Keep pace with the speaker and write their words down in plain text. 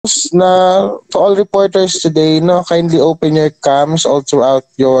na to all reporters today, no, kindly open your cams all throughout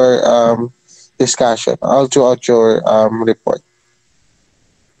your discussion, all throughout your report.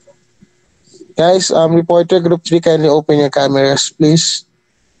 Guys, reporter group 3, kindly open your cameras, please.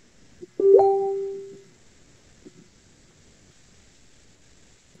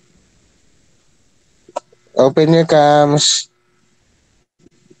 Open your cams.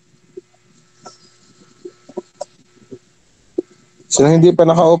 So, hindi pa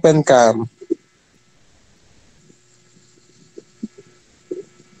naka-open cam.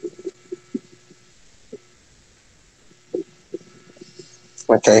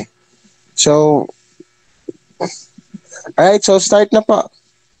 Okay. So, alright, so start na po.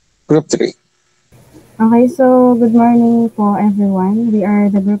 Group 3. Okay, so good morning po everyone. We are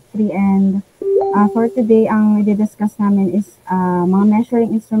the group 3 and for today ang i-discuss namin is mga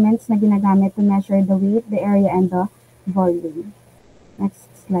measuring instruments na ginagamit to measure the weight, the area, and the volume.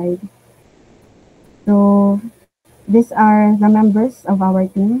 Next slide. So these are the members of our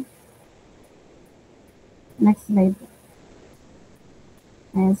team. Next slide.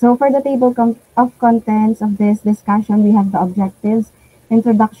 And so for the table of contents of this discussion, we have the objectives: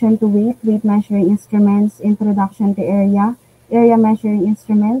 introduction to weight, weight measuring instruments, introduction to area, area measuring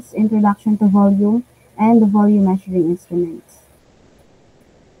instruments, introduction to volume, and the volume measuring instruments.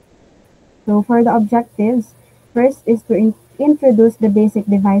 So for the objectives, first is to introduce the basic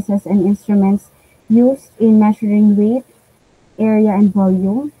devices and instruments used in measuring weight, area, and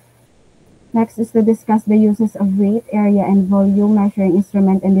volume. Next is to discuss the uses of weight, area, and volume measuring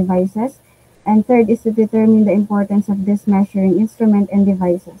instrument and devices. And third is to determine the importance of this measuring instrument and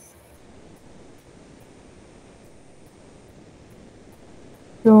devices.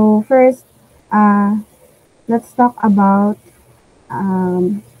 So first, let's talk about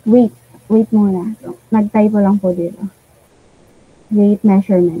weight. Weight muna. So, nag-typo lang po dito. Weight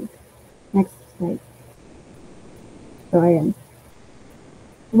measurement. Next slide. So, ayan.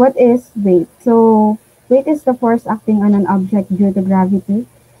 What is weight? So, weight is the force acting on an object due to gravity.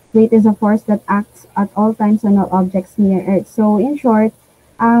 Weight is a force that acts at all times on all objects near Earth. So, in short,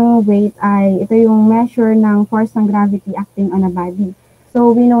 ang weight ay ito yung measure ng force ng gravity acting on a body.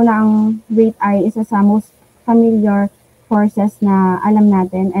 So, we know na ang weight ay isa sa most familiar forces na alam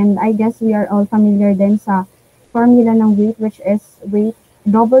natin. And I guess we are all familiar din sa formula ng weight, which is weight,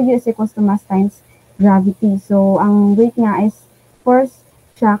 W is equals to mass times gravity. So, ang weight nga is force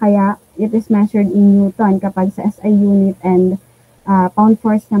siya, kaya it is measured in Newton kapag sa SI unit and pound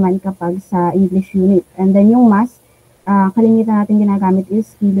force naman kapag sa English unit. And then yung mass, kalimitan natin ginagamit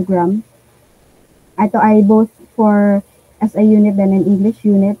is kilogram. Ito ay both for SI unit then and English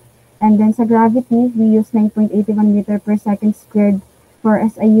unit. And then sa gravity, we use 9.81 meter per second squared for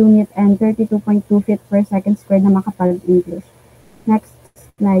SI unit and 32.2 feet per second squared na makapag-English. Next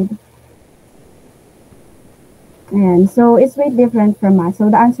slide. Ayan. So, is weight different from mass?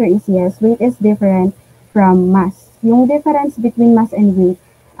 So, the answer is yes. Weight is different from mass. Yung difference between mass and weight,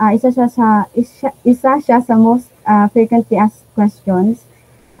 isa siya sa most frequently asked questions.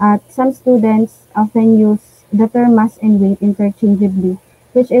 Some students often use the term mass and weight interchangeably,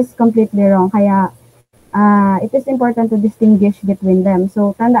 which is completely wrong. Kaya, it is important to distinguish between them.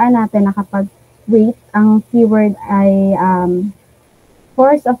 So, tandaan natin na kapag weight, ang keyword ay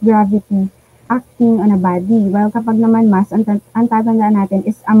force of gravity acting on a body. While kapag naman mass, ang tatandaan natin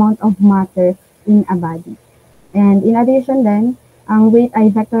is amount of matter in a body. And in addition then, ang weight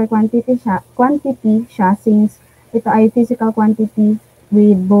ay vector quantity siya since ito ay physical quantity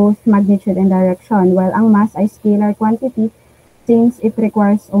with both magnitude and direction, while ang mass ay scalar quantity since it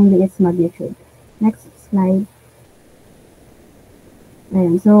requires only its magnitude. Next slide.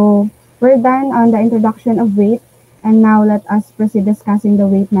 Ayan. So, we're done on the introduction of weight. And now let us proceed discussing the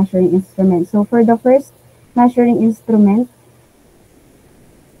weight measuring instrument. So for the first measuring instrument,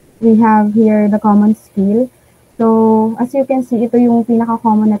 we have here the common scale. So as you can see, ito yung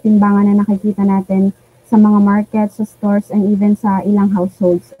pinaka-common na timbangan na nakikita natin sa mga markets, sa stores, and even sa ilang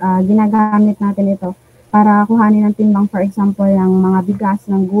households. Ginagamit natin ito para kuhanin ng timbang, for example, ng mga bigas,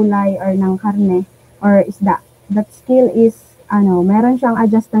 ng gulay, or ng karne, or isda. That scale is, meron siyang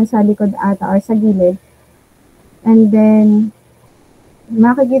adjustment sa likod ata or sa gilid. And then,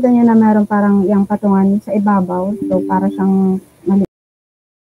 makikita niyo na meron parang yung patungan sa ibabaw. So, para siyang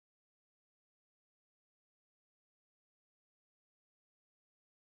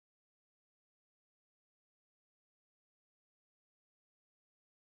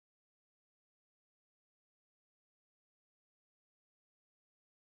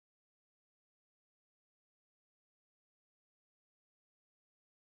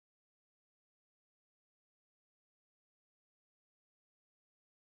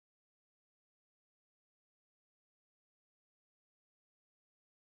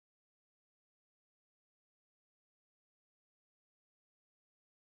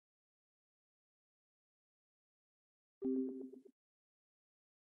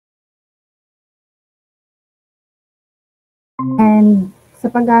And sa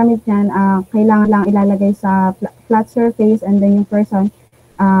paggamit niyan, kailangan lang ilalagay sa flat surface and then yung person,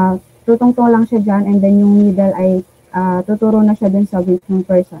 tutungtong lang siya dyan and then yung needle ay tuturo na siya dun sa weight ng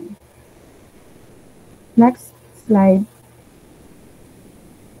person. Next slide.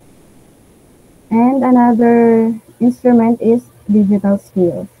 And another instrument is digital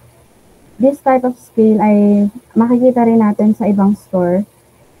scale. This type of scale ay makikita rin natin sa ibang store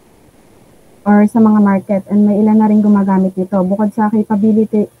or sa mga market, and may ilan na rin gumagamit nito. Bukod sa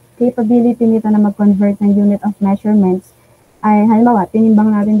capability nito na mag-convert ng unit of measurements, ay halimbawa,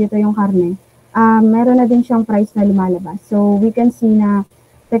 tinimbang natin dito yung karne, meron na din siyang price na lumalabas. So we can see na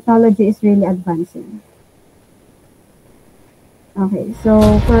technology is really advancing. Okay, so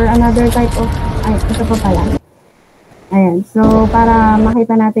for another type of, ito pa pala. Ayan, so para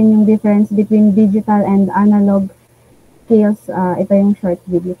makita natin yung difference between digital and analog scales, ito yung short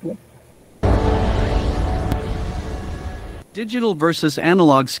video clip. Digital versus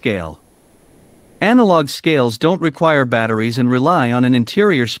analog scale. Analog scales don't require batteries and rely on an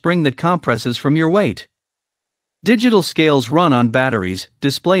interior spring that compresses from your weight. Digital scales run on batteries,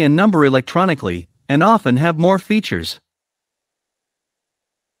 display a number electronically, and often have more features.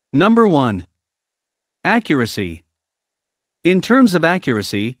 Number 1. Accuracy. In terms of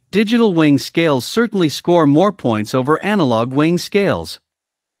accuracy, digital weighing scales certainly score more points over analog weighing scales.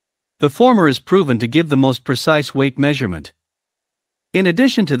 The former is proven to give the most precise weight measurement. In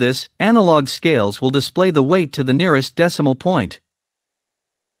addition to this, analog scales will display the weight to the nearest decimal point.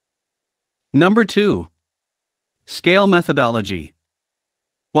 Number 2. Scale methodology.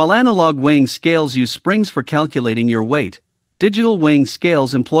 While analog weighing scales use springs for calculating your weight, digital weighing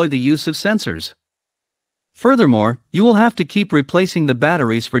scales employ the use of sensors. Furthermore, you will have to keep replacing the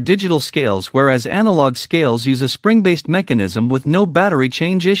batteries for digital scales, whereas analog scales use a spring-based mechanism with no battery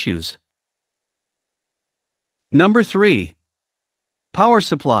change issues. Number 3. Power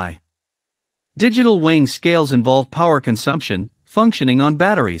supply. Digital weighing scales involve power consumption, functioning on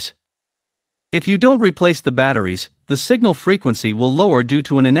batteries. If you don't replace the batteries, the signal frequency will lower due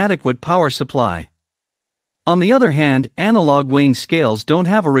to an inadequate power supply. On the other hand, analog weighing scales don't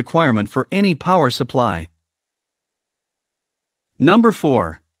have a requirement for any power supply. Number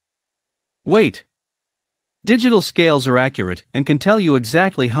 4. Weight. Digital scales are accurate and can tell you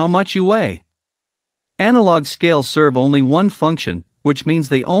exactly how much you weigh. Analog scales serve only one function, which means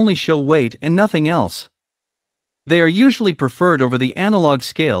they only show weight and nothing else. They are usually preferred over the analog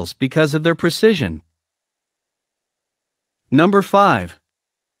scales because of their precision. Number 5.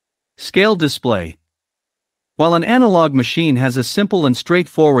 Scale display. While an analog machine has a simple and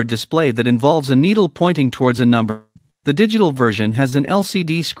straightforward display that involves a needle pointing towards a number, the digital version has an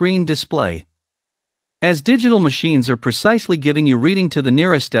LCD screen display. As digital machines are precisely giving you reading to the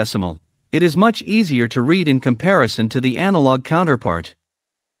nearest decimal, it is much easier to read in comparison to the analog counterpart.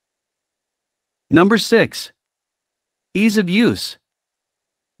 Number 6. Ease of use.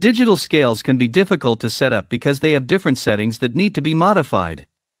 Digital scales can be difficult to set up because they have different settings that need to be modified.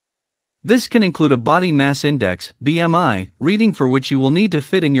 This can include a body mass index, BMI, reading for which you will need to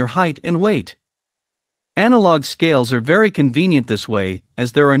fit in your height and weight. Analog scales are very convenient this way,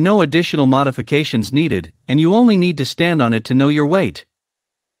 as there are no additional modifications needed, and you only need to stand on it to know your weight.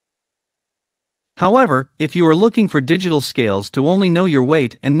 However, if you are looking for digital scales to only know your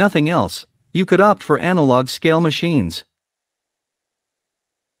weight and nothing else, you could opt for analog scale machines.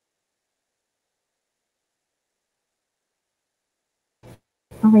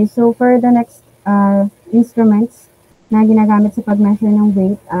 Okay, so for the next instruments na ginagamit sa pag-measure ng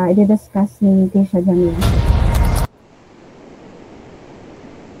weight, i-discuss ni Keisha Jamila.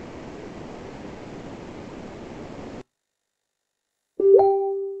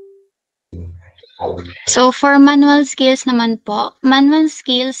 So for manual scales naman po, manual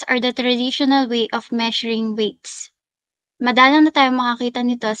scales are the traditional way of measuring weights. Madalang na tayo makakita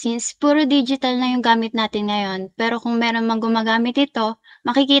nito since puro digital na yung gamit natin ngayon. Pero kung meron mang gumagamit ito,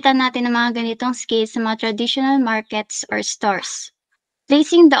 makikita natin ang mga ganitong scales sa mga traditional markets or stores.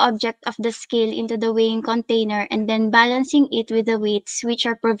 Placing the object of the scale into the weighing container and then balancing it with the weights which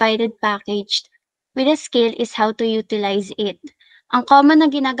are provided packaged with a scale is how to utilize it. Ang common na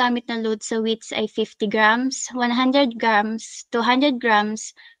ginagamit na load sa weights ay 50 grams, 100 grams, 200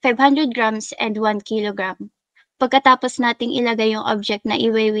 grams, 500 grams, and 1 kilogram. Pagkatapos nating ilagay yung object na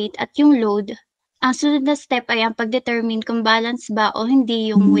i-weight at yung load, ang sunod na step ay ang pag-determine kung balance ba o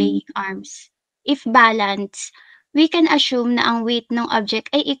hindi yung weighing arms. If balance, we can assume na ang weight ng object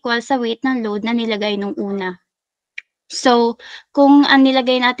ay equal sa weight ng load na nilagay nung una. So, kung ang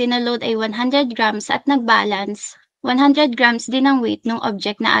nilagay natin na load ay 100 grams at nag-balance, 100 grams din ang weight ng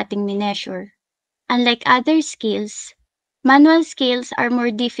object na ating mineasure. Unlike other scales, manual scales are more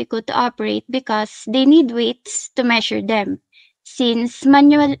difficult to operate because they need weights to measure them. Since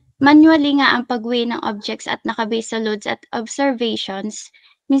manually nga ang pag-weigh ng objects at nakabase sa loads at observations,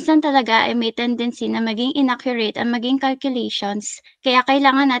 minsan talaga ay may tendency na maging inaccurate ang maging calculations, kaya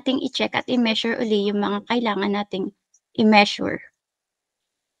kailangan nating i-check at i-measure uli yung mga kailangan nating i-measure.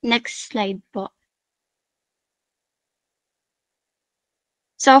 Next slide po.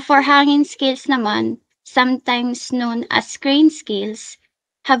 So for hanging scales naman, sometimes known as crane scales,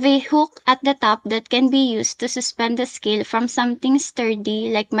 have a hook at the top that can be used to suspend the scale from something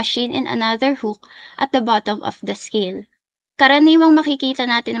sturdy like machine and another hook at the bottom of the scale. Karaniwang makikita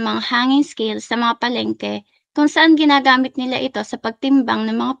natin ang mga hanging scales sa mga palengke kung saan ginagamit nila ito sa pagtimbang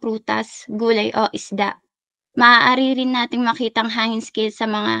ng mga prutas, gulay o isda. Maaari rin nating makitang hanging scales sa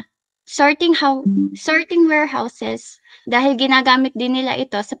mga sorting warehouses dahil ginagamit din nila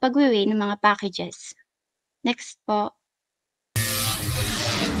ito sa pag-weigh ng mga packages. Next po.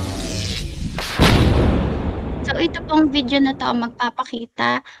 So ito pong video na to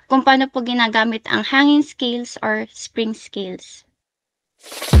magpapakita kung paano po ginagamit ang hanging scales or spring scales.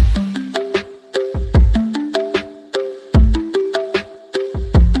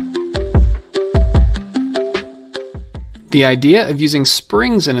 The idea of using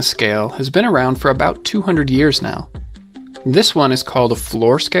springs in a scale has been around for about 200 years now. This one is called a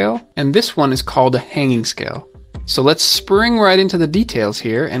floor scale, and this one is called a hanging scale. So let's spring right into the details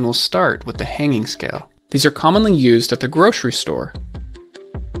here, and we'll start with the hanging scale. These are commonly used at the grocery store.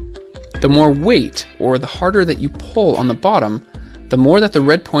 The more weight, or the harder that you pull on the bottom, the more that the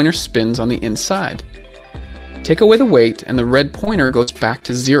red pointer spins on the inside. Take away the weight, and the red pointer goes back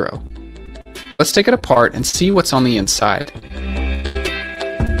to 0. Let's take it apart and see what's on the inside.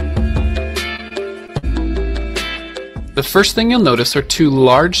 The first thing you'll notice are two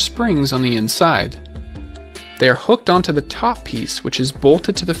large springs on the inside. They are hooked onto the top piece, which is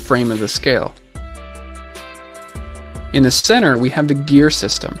bolted to the frame of the scale. In the center, we have the gear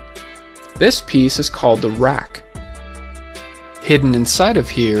system. This piece is called the rack. Hidden inside of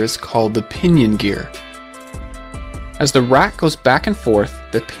here is called the pinion gear. As the rack goes back and forth,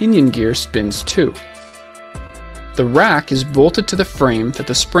 the pinion gear spins too. The rack is bolted to the frame that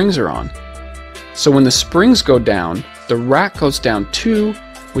the springs are on. So when the springs go down, the rack goes down too,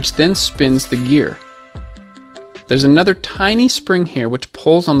 which then spins the gear. There's another tiny spring here which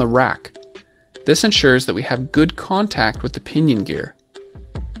pulls on the rack. This ensures that we have good contact with the pinion gear.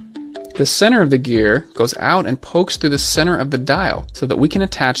 The center of the gear goes out and pokes through the center of the dial so that we can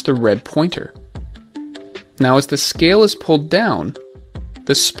attach the red pointer. Now as the scale is pulled down,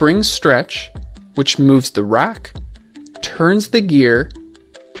 the springs stretch, which moves the rack, turns the gear,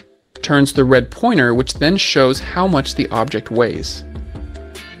 turns the red pointer, which then shows how much the object weighs.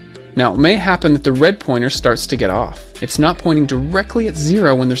 Now it may happen that the red pointer starts to get off. It's not pointing directly at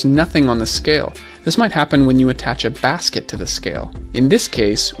 0 when there's nothing on the scale. This might happen when you attach a basket to the scale. In this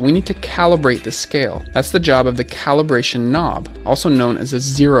case, we need to calibrate the scale. That's the job of the calibration knob, also known as a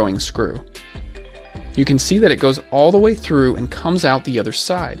zeroing screw. You can see that it goes all the way through and comes out the other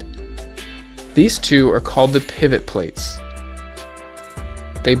side. These two are called the pivot plates.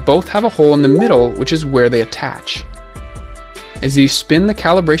 They both have a hole in the middle, which is where they attach. As you spin the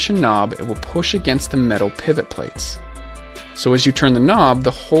calibration knob, it will push against the metal pivot plates. So as you turn the knob,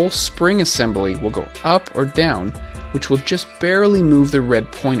 the whole spring assembly will go up or down, which will just barely move the red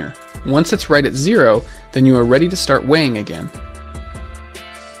pointer. Once it's right at 0, then you are ready to start weighing again.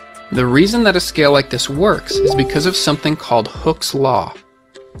 The reason that a scale like this works is because of something called Hooke's law.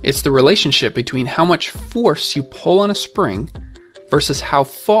 It's the relationship between how much force you pull on a spring versus how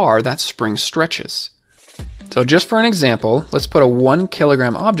far that spring stretches. So just for an example, let's put a 1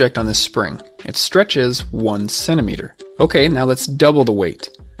 kilogram object on this spring. It stretches 1 centimeter. Okay, now let's double the weight.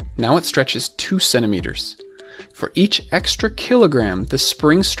 Now it stretches 2 centimeters. For each extra kilogram, the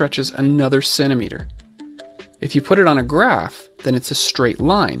spring stretches another centimeter. If you put it on a graph, then it's a straight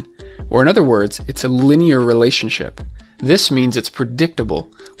line. Or in other words, it's a linear relationship. This means it's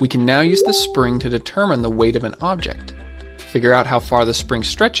predictable. We can now use the spring to determine the weight of an object. Figure out how far the spring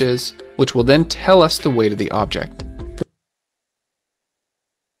stretches, which will then tell us the weight of the object.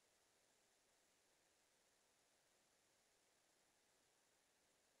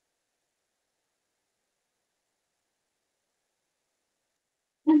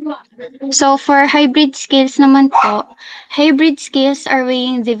 So for hybrid scales naman po, hybrid scales are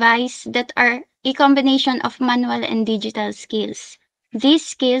weighing devices that are a combination of manual and digital scales. These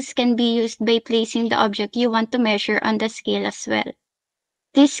scales can be used by placing the object you want to measure on the scale as well.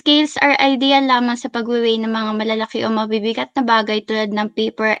 These scales are ideal lamang sa pagwe-weigh ng mga malalaki o mabibigat na bagay tulad ng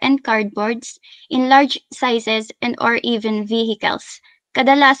paper and cardboards in large sizes and or even vehicles.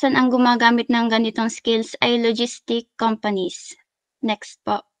 Kadalasan ang gumagamit ng ganitong scales ay logistic companies. Next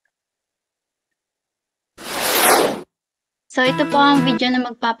po. So ito po ang video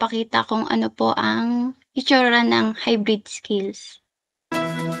na magpapakita kung ano po ang itsura ng hybrid scales.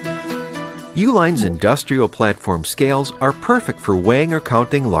 Uline's industrial platform scales are perfect for weighing or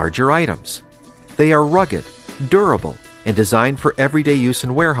counting larger items. They are rugged, durable, and designed for everyday use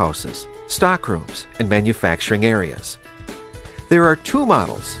in warehouses, stockrooms, and manufacturing areas. There are two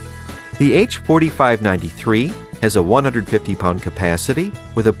models. The H4593 has a 150-pound capacity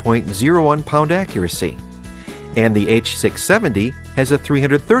with a 0.01 pound accuracy, and the H670 has a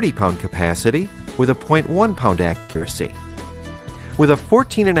 330-pound capacity with a 0.1 pound accuracy. With a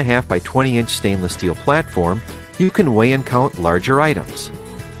 14.5 by 20-inch stainless steel platform, you can weigh and count larger items.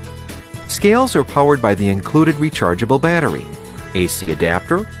 Scales are powered by the included rechargeable battery, AC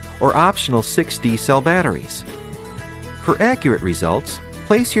adapter, or optional 6D cell batteries. For accurate results,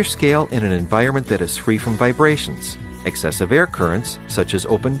 place your scale in an environment that is free from vibrations, excessive air currents such as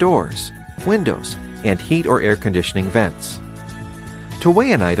open doors, windows, and heat or air conditioning vents. To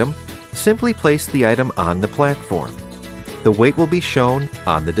weigh an item, simply place the item on the platform. The weight will be shown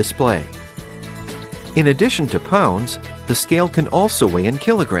on the display. In addition to pounds, the scale can also weigh in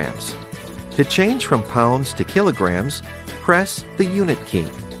kilograms. To change from pounds to kilograms, press the unit key.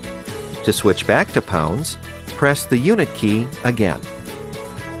 To switch back to pounds, press the unit key again.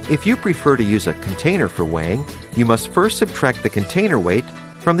 If you prefer to use a container for weighing, you must first subtract the container weight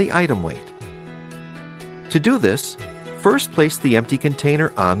from the item weight. To do this, first place the empty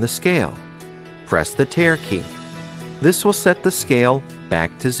container on the scale. Press the tare key. This will set the scale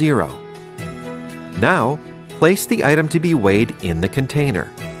back to 0. Now, place the item to be weighed in the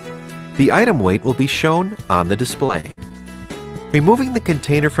container. The item weight will be shown on the display. Removing the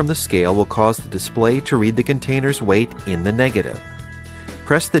container from the scale will cause the display to read the container's weight in the negative.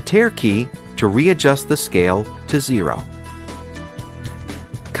 Press the tare key to readjust the scale to 0.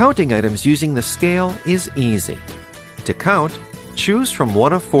 Counting items using the scale is easy. To count, choose from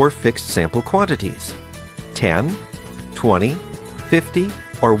one of 4 fixed sample quantities: 10, 20, 50,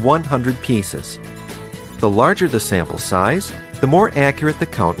 or 100 pieces. The larger the sample size, the more accurate the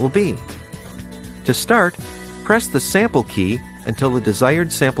count will be. To start, press the sample key until the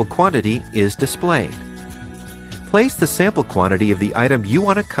desired sample quantity is displayed. Place the sample quantity of the item you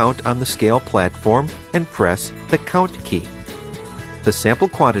want to count on the scale platform and press the count key. The sample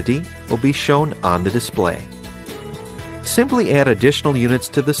quantity will be shown on the display. Simply add additional units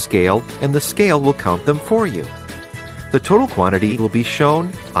to the scale and the scale will count them for you. The total quantity will be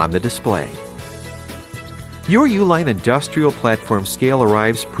shown on the display. Your Uline industrial platform scale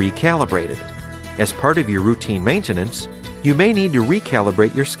arrives pre-calibrated. As part of your routine maintenance, you may need to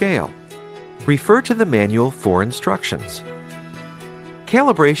recalibrate your scale. Refer to the manual for instructions.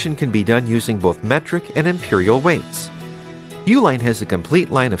 Calibration can be done using both metric and imperial weights. Uline has a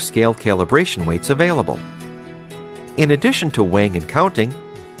complete line of scale calibration weights available. In addition to weighing and counting,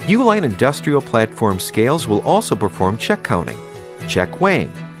 Uline industrial platform scales will also perform check counting, check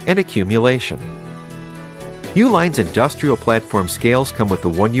weighing, and accumulation. Uline's industrial platform scales come with a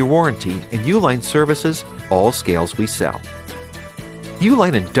 1-year warranty and Uline services all scales we sell.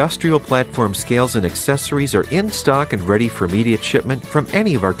 Uline industrial platform scales and accessories are in stock and ready for immediate shipment from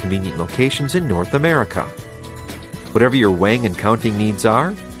any of our convenient locations in North America. Whatever your weighing and counting needs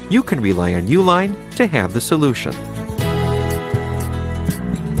are, you can rely on Uline to have the solution.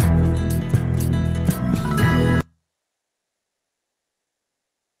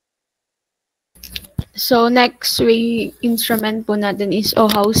 So next weigh instrument po natin is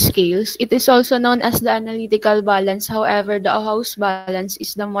Ohaus scales. It is also known as the analytical balance. However, the Ohaus balance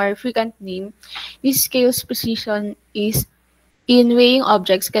is the more frequent name. This scale's precision is in weighing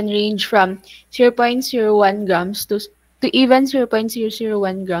objects can range from 0.01 grams to even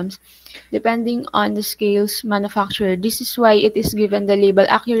 0.001 grams, depending on the scale's manufacturer. This is why it is given the label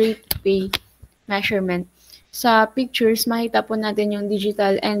accurate weight measurement. Sa pictures, makita po natin yung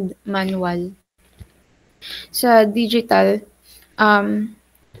digital and manual. Sa digital,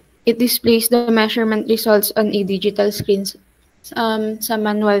 it displays the measurement results on a digital screen. Sa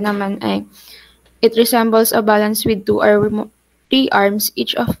manual naman ay, it resembles a balance with 2 or 3 arms,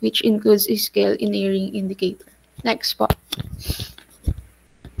 each of which includes a scale in a ring indicator. Next po.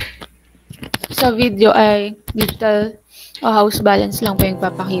 Sa video ay digital o house balance lang po yung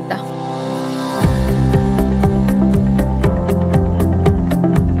papakita.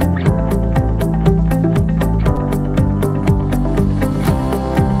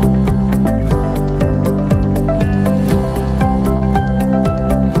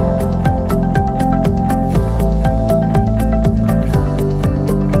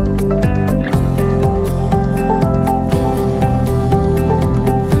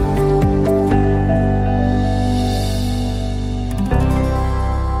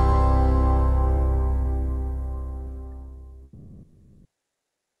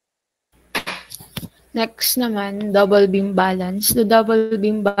 Next naman, double beam balance. The double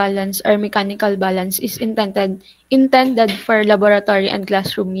beam balance or mechanical balance is intended for laboratory and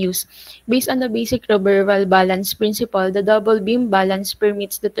classroom use. Based on the basic Roberval balance principle, the double beam balance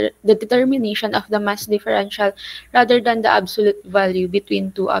permits the determination of the mass differential rather than the absolute value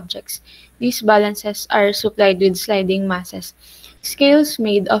between two objects. These balances are supplied with sliding masses. Scales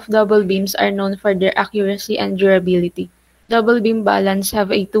made of double beams are known for their accuracy and durability. Double beam balance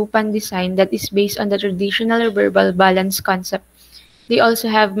have a two-pan design that is based on the traditional verbal balance concept. They also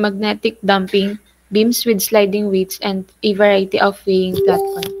have magnetic damping, beams with sliding weights, and a variety of weighing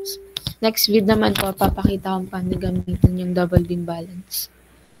platforms. Next vid naman po, papakita kung paano gamitin yung double beam balance.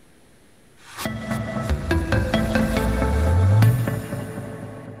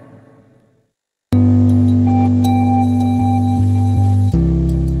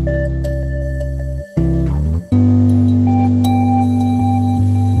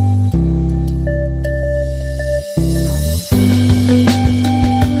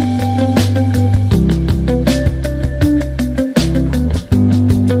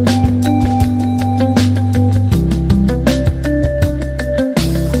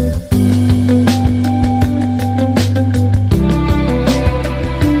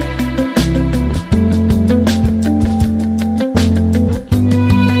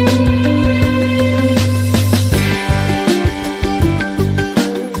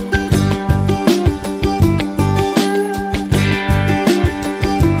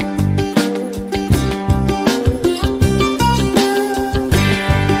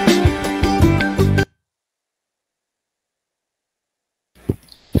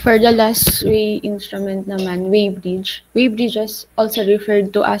 For the last way instrument naman, weighbridge. Weighbridges, also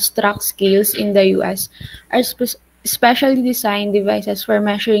referred to as track scales in the US, are specially designed devices for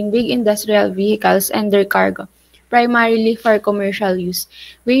measuring big industrial vehicles and their cargo, primarily for commercial use.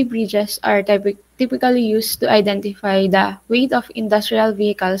 Weighbridges are typically used to identify the weight of industrial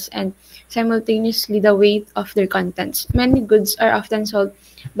vehicles and simultaneously the weight of their contents. Many goods are often sold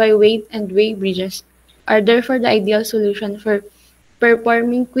by weight, and weighbridges are therefore the ideal solution for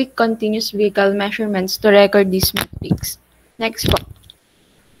performing quick continuous vehicle measurements to record these metrics. Next po.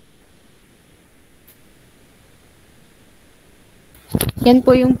 Yan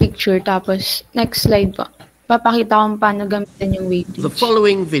po yung picture. Tapos, next slide po. Papakita kung paano gamitin yung weighbridge. The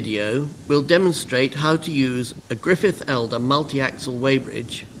following video will demonstrate how to use a Griffith Elder multi-axle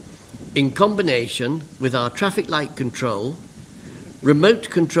weighbridge in combination with our traffic light control,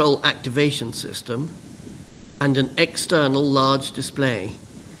 remote control activation system, and an external large display.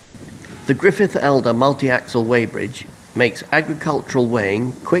 The Griffith Elder multi-axle weighbridge makes agricultural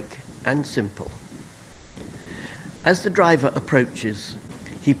weighing quick and simple. As the driver approaches,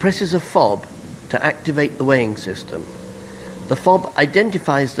 he presses a fob to activate the weighing system. The fob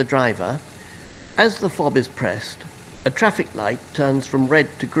identifies the driver. As the fob is pressed, a traffic light turns from red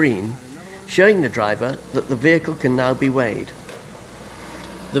to green, showing the driver that the vehicle can now be weighed.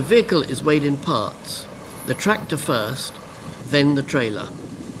 The vehicle is weighed in parts. The tractor first, then the trailer.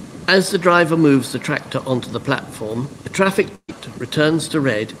 As the driver moves the tractor onto the platform, the traffic light returns to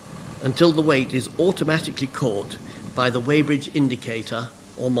red until the weight is automatically caught by the weighbridge indicator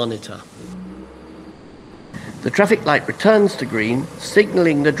or monitor. The traffic light returns to green,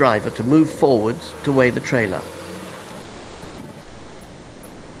 signaling the driver to move forwards to weigh the trailer.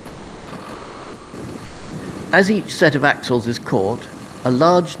 As each set of axles is caught, a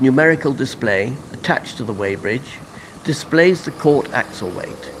large numerical display attached to the weighbridge displays the caught axle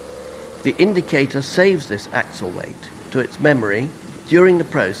weight. The indicator saves this axle weight to its memory during the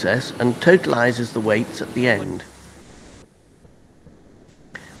process and totalizes the weights at the end.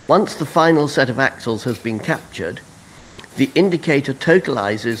 Once the final set of axles has been captured, the indicator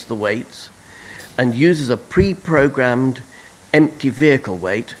totalizes the weights and uses a pre-programmed empty vehicle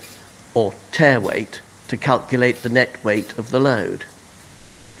weight, or tare weight, to calculate the net weight of the load.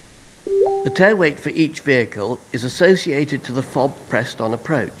 The tare weight for each vehicle is associated to the fob pressed on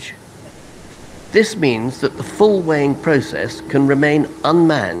approach. This means that the full weighing process can remain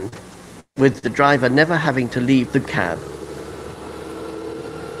unmanned, with the driver never having to leave the cab.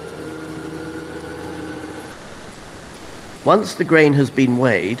 Once the grain has been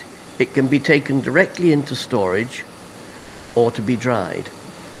weighed, it can be taken directly into storage or to be dried.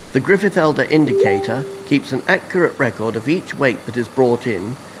 The Griffith Elder indicator keeps an accurate record of each weight that is brought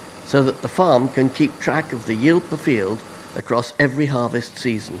in, so that the farm can keep track of the yield per field across every harvest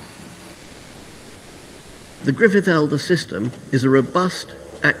season. The Griffith Elder system is a robust,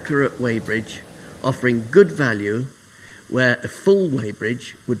 accurate weighbridge, offering good value where a full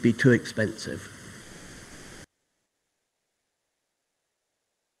weighbridge would be too expensive.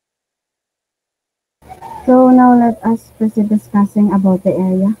 So now let us proceed discussing about the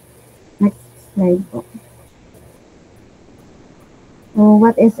area. Next slide po. So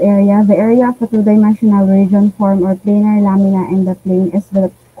what is area? The area of a two-dimensional region, form, or planar lamina in the plane is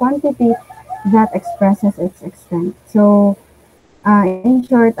the quantity that expresses its extent. So in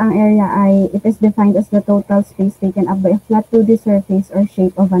short, ang area it is defined as the total space taken up by a flat 2D surface or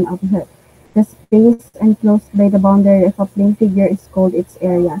shape of an object. The space enclosed by the boundary of a plane figure is called its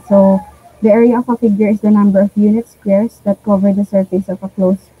area. So the area of a figure is the number of unit squares that cover the surface of a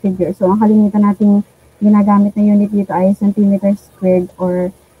closed figure. So ang kalimitan nating ginagamit na unit dito ay centimeter squared or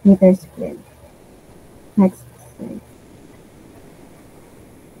meter squared. Next slide.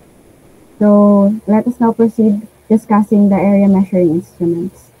 So let us now proceed discussing the area measuring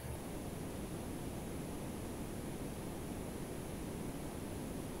instruments.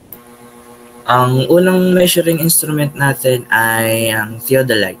 Ang unang measuring instrument natin ay ang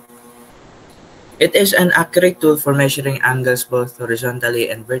theodolite. It is an accurate tool for measuring angles both horizontally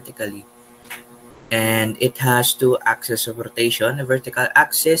and vertically. And it has two axes of rotation, a vertical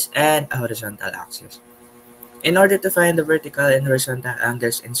axis and a horizontal axis. In order to find the vertical and horizontal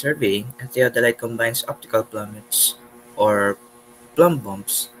angles in surveying, a theodolite combines optical plummets or plumb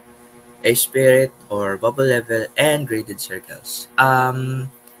bumps, a spirit or bubble level, and graded circles.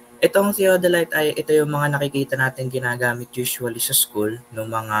 Itong theodolite ay ito yung mga nakikita natin ginagamit usually sa school ng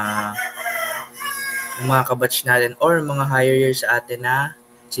mga kabatch natin or mga higher years sa atin na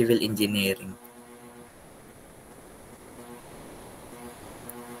civil engineering.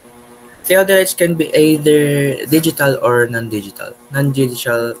 Theodolites can be either digital or non-digital.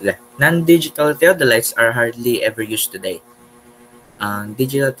 Non-digital theodolites are hardly ever used today.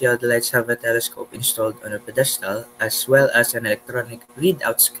 Digital theodolites have a telescope installed on a pedestal as well as an electronic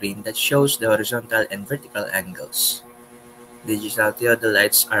readout screen that shows the horizontal and vertical angles. Digital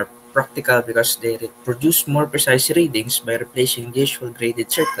theodolites are practical because they produce more precise readings by replacing the usual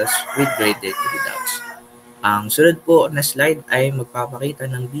graded circles with graded readouts. Ang sunod po na slide ay magpapakita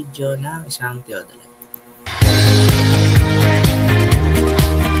ng video ng isang theodolite.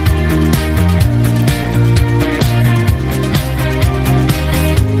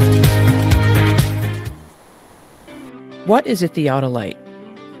 What is a theodolite?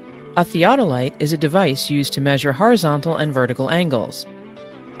 A theodolite is a device used to measure horizontal and vertical angles.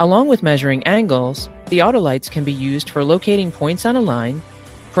 Along with measuring angles, theodolites can be used for locating points on a line,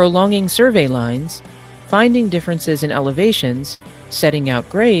 prolonging survey lines, finding differences in elevations, setting out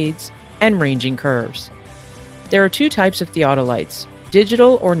grades, and ranging curves. There are two types of theodolites,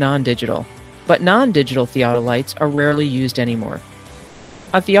 digital or non-digital, but non-digital theodolites are rarely used anymore.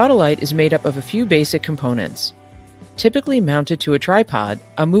 A theodolite is made up of a few basic components. Typically mounted to a tripod,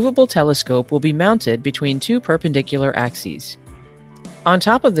 a movable telescope will be mounted between two perpendicular axes. On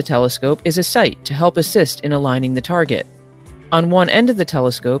top of the telescope is a sight to help assist in aligning the target. On one end of the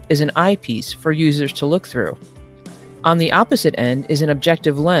telescope is an eyepiece for users to look through. On the opposite end is an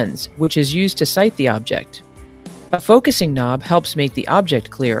objective lens, which is used to sight the object. A focusing knob helps make the object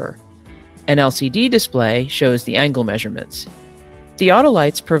clearer. An LCD display shows the angle measurements.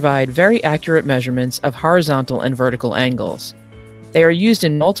 Theodolites provide very accurate measurements of horizontal and vertical angles. They are used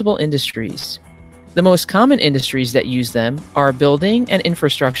in multiple industries. The most common industries that use them are building and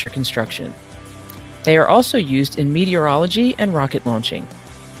infrastructure construction. They are also used in meteorology and rocket launching.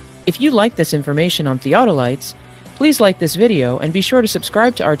 If you like this information on theodolites, please like this video and be sure to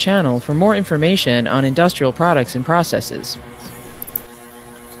subscribe to our channel for more information on industrial products and processes.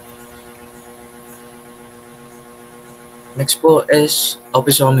 Next po is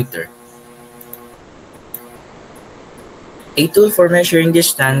opsometer. A tool for measuring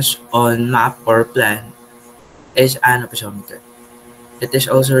distance on map or plan is an opsometer. It is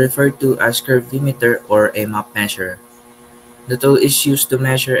also referred to as curvimeter or a map measurer. The tool is used to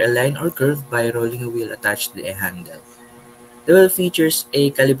measure a line or curve by rolling a wheel attached to a handle. The wheel features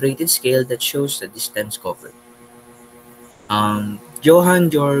a calibrated scale that shows the distance covered. Johann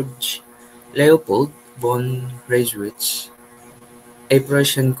Georg Leopold von Reiswitz, a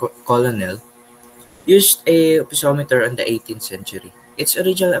Prussian colonel, used a opsometer in the 18th century. Its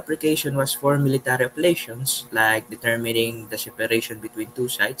original application was for military operations, like determining the separation between two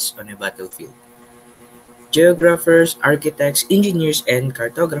sides on a battlefield. Geographers, architects, engineers, and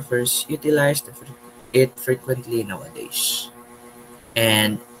cartographers utilize it frequently nowadays.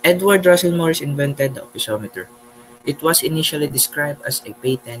 And Edward Russell Morris invented the opsometer. It was initially described as a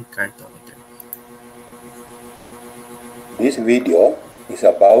patent cartometer. This video is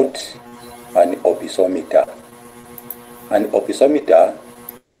about an opsometer. An opsometer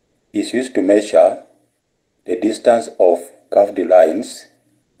is used to measure the distance of curved lines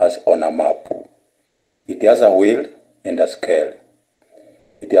as on a map. It has a wheel and a scale.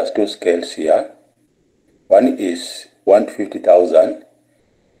 It has two scales here. One is 1 to 50,000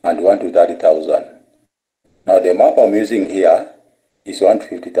 and 1 to 30,000. Now the map I'm using here is 1 to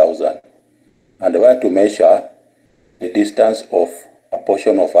 50,000, and I want to measure the distance of a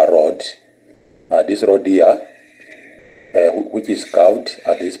portion of a road, this road here, which is curved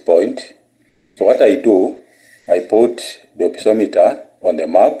at this point. So what I do, I put the opisometer on the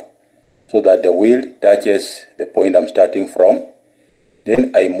map so that the wheel touches the point I'm starting from.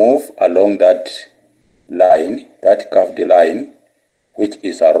 Then I move along that line, that curved line, which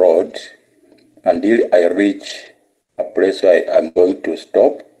is a road, until I reach a place where I'm going to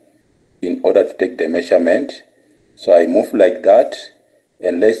stop in order to take the measurement. So I move like that,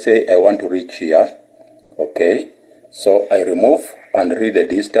 and let's say I want to reach here. Okay, so I remove and read the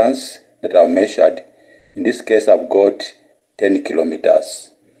distance that I've measured. In this case, I've got 10 kilometers.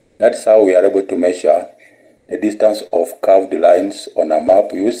 That's how we are able to measure the distance of curved lines on a map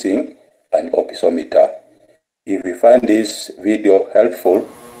using an opisometer. If you find this video helpful,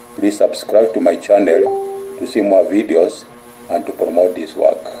 please subscribe to my channel to see more videos and to promote this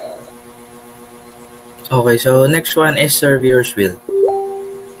work. Okay, so next one is surveyor's wheel.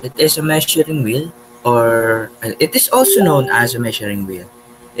 It is a measuring wheel, or it is also known as a measuring wheel.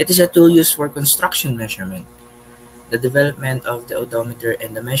 It is a tool used for construction measurement. The development of the odometer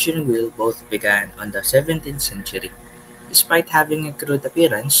and the measuring wheel both began on the 17th century. Despite having a crude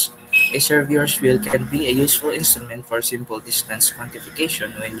appearance, a surveyor's wheel can be a useful instrument for simple distance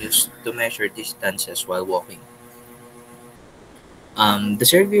quantification when used to measure distances while walking. The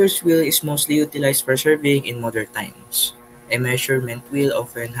surveyor's wheel is mostly utilized for surveying in modern times. A measurement wheel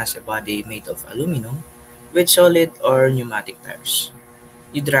often has a body made of aluminum with solid or pneumatic tires.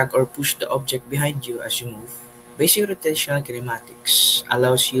 You drag or push the object behind you as you move. Basic rotational kinematics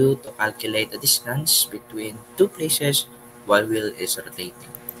allows you to calculate the distance between two places while wheel is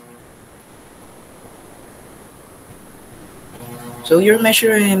rotating. So your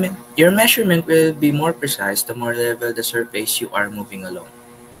measurement will be more precise the more level the surface you are moving along.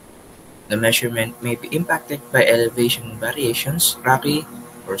 The measurement may be impacted by elevation variations, rocky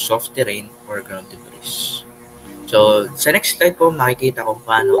or soft terrain, or ground debris. So sa next slide po, makikita kung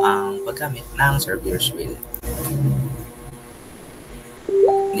paano ang paggamit ng surveyor's wheel.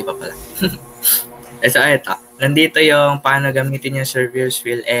 Hindi pa pala. So ito, nandito yung paano gamitin yung surveyor's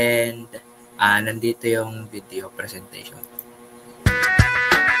wheel, and nandito yung video presentation.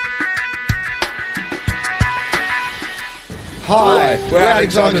 Hi, we're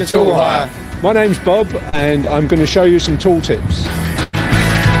Alexander Tool Hire. My name's Bob, and I'm going to show you some tool tips.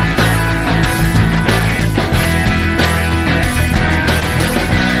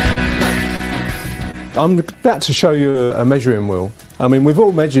 I'm about to show you a measuring wheel. I mean, we've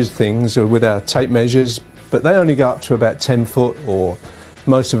all measured things with our tape measures, but they only go up to about 10 foot, or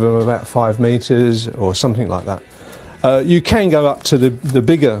most of them are about 5 meters or something like that. You can go up to the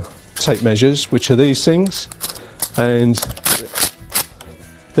bigger tape measures, which are these things, and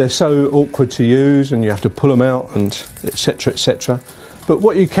they're so awkward to use, and you have to pull them out, and etc, etc. But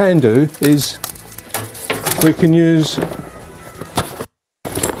what you can do is we can use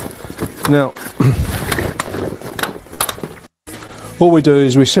now. All we do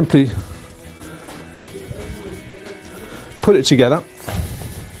is we simply put it together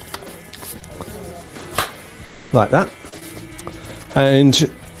like that, and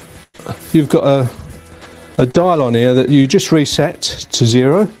you've got a dial on here that you just reset to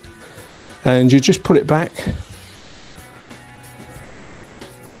 0, and you just put it back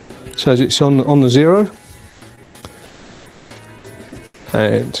so as it's on the 0,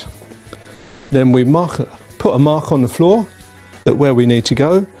 and then we put a mark on the floor at where we need to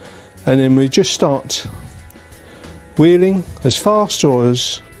go, and then we just start wheeling as fast or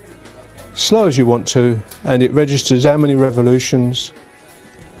as slow as you want to, and it registers how many revolutions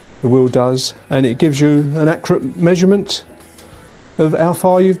the wheel does, and it gives you an accurate measurement of how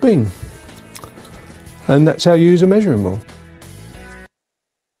far you've been. And that's how you use a measuring wheel.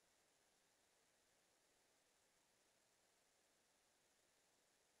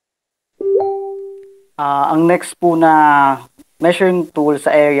 Ang next po na measuring tool sa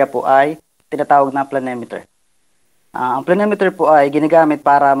area po ay tinatawag na planimeter. Ang planimeter po ay ginagamit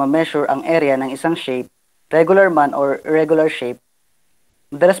para ma-measure ang area ng isang shape, regular man or irregular shape.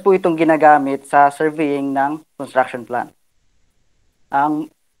 Madalas po itong ginagamit sa surveying ng construction plan. Ang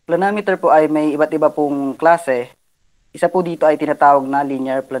planimeter po ay may iba't iba pong klase. Isa po dito ay tinatawag na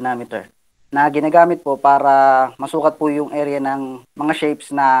linear planimeter, na ginagamit po para masukat po yung area ng mga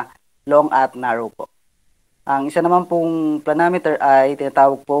shapes na long at narrow po. Ang isa naman pong planimeter ay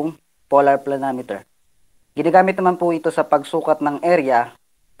tinatawag pong polar planimeter. Ginagamit naman po ito sa pagsukat ng area,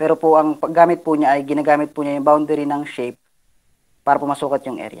 pero po ang paggamit po niya ay ginagamit po niya yung boundary ng shape para po masukat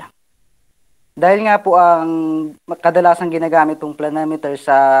yung area. Dahil nga po ang kadalasang ginagamit pong planimeter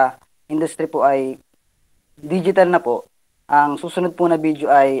sa industry po ay digital na po, ang susunod po na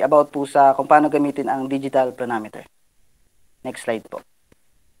video ay about po sa kung paano gamitin ang digital planimeter. Next slide po.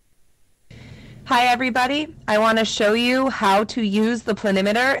 Hi everybody, I want to show you how to use the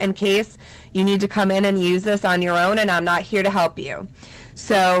planimeter in case you need to come in and use this on your own and I'm not here to help you.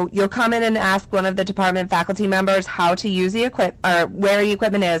 So you'll come in and ask one of the department faculty members how to use the or where the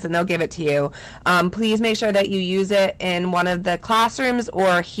equipment is, and they'll give it to you. Please make sure that you use it in one of the classrooms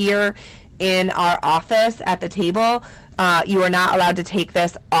or here in our office at the table. You are not allowed to take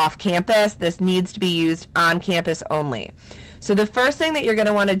this off campus. This needs to be used on campus only. So the first thing that you're going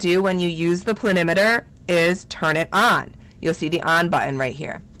to want to do when you use the planimeter is turn it on. You'll see the on button right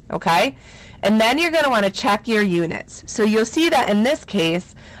here, okay? And then you're going to want to check your units. So you'll see that in this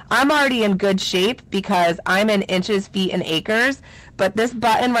case, I'm already in good shape because I'm in inches, feet, and acres, but this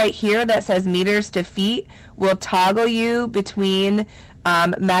button right here that says meters to feet will toggle you between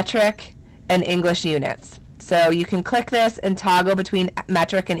metric and English units. So you can click this and toggle between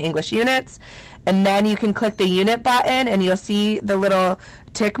metric and English units. And then you can click the unit button and you'll see the little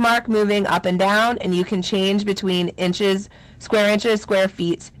tick mark moving up and down, and you can change between inches, square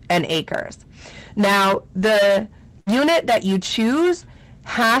feet, and acres. Now, the unit that you choose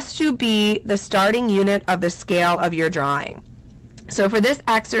has to be the starting unit of the scale of your drawing. So for this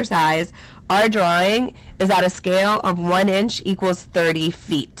exercise, our drawing is at a scale of 1 inch equals 30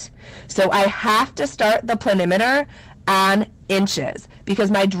 feet. So I have to start the planimeter on inches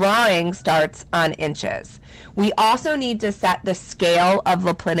because my drawing starts on inches. We also need to set the scale of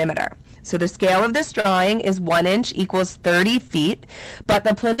the planimeter. So the scale of this drawing is 1 inch equals 30 feet, but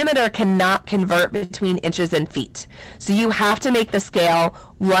the planimeter cannot convert between inches and feet. So you have to make the scale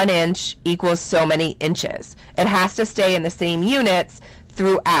 1 inch equals so many inches. It has to stay in the same units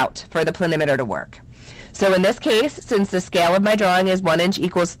throughout for the planimeter to work. So in this case, since the scale of my drawing is 1 inch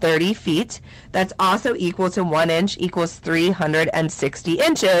equals 30 feet, that's also equal to 1 inch equals 360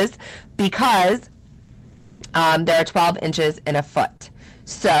 inches because there are 12 inches in a foot.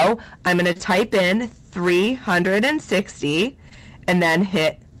 So I'm going to type in 360 and then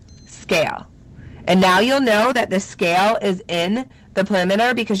hit scale. And now you'll know that the scale is in the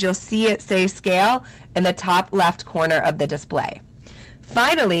planimeter because you'll see it say scale in the top left corner of the display.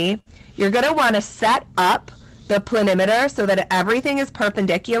 Finally, you're going to want to set up the planimeter so that everything is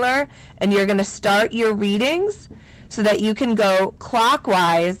perpendicular, and you're going to start your readings so that you can go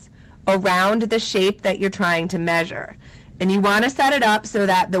clockwise around the shape that you're trying to measure. And you want to set it up so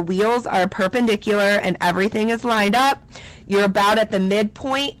that the wheels are perpendicular and everything is lined up. You're about at the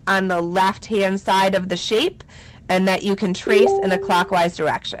midpoint on the left-hand side of the shape, and that you can trace in a clockwise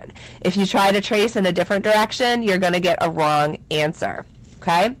direction. If you try to trace in a different direction, you're going to get a wrong answer.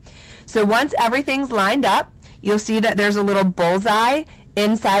 Okay? So once everything's lined up, you'll see that there's a little bullseye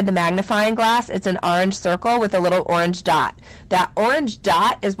inside the magnifying glass. It's an orange circle with a little orange dot. That orange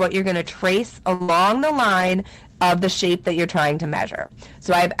dot is what you're going to trace along the line of the shape that you're trying to measure.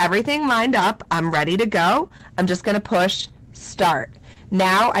 So I have everything lined up. I'm ready to go. I'm just going to push start.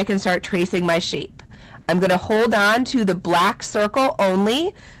 Now I can start tracing my shape. I'm going to hold on to the black circle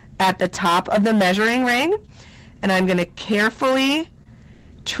only at the top of the measuring ring, and I'm going to carefully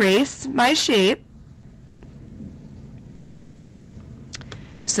trace my shape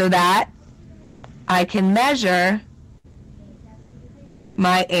so that I can measure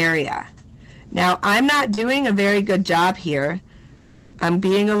my area. Now, I'm not doing a very good job here. I'm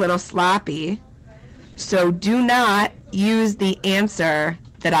being a little sloppy, so do not use the answer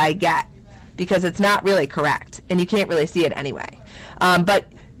that I get because it's not really correct, and you can't really see it anyway. But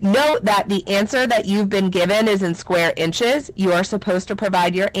note that the answer that you've been given is in square inches. You are supposed to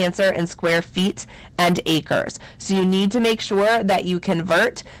provide your answer in square feet and acres. So you need to make sure that you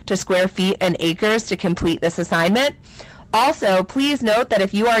convert to square feet and acres to complete this assignment. Also, please note that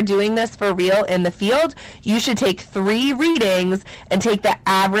if you are doing this for real in the field, you should take 3 readings and take the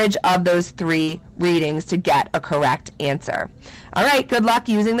average of those 3 readings to get a correct answer. All right, good luck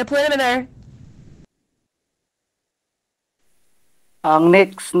using the planimeter. Ang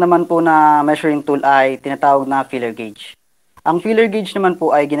next naman po na measuring tool ay tinatawag na feeler gauge. Ang feeler gauge naman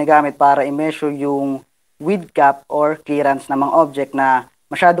po ay ginagamit para i-measure yung width gap or clearance ng mga object na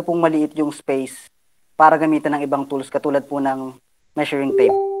masyado pong maliit yung space para gamitan ng ibang tools katulad po ng measuring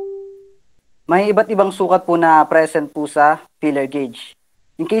tape. May iba't ibang sukat po na present po sa feeler gauge.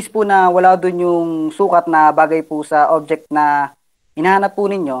 In case po na wala dun yung sukat na bagay po sa object na hinahanap po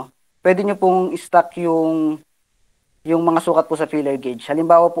ninyo, pwede nyo pong stock yung mga sukat po sa feeler gauge.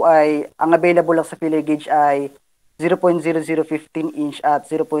 Halimbawa po ay, ang available lang sa feeler gauge ay 0.0015 inch at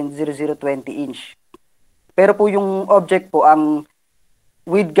 0.0020 inch. Pero po yung object po, ang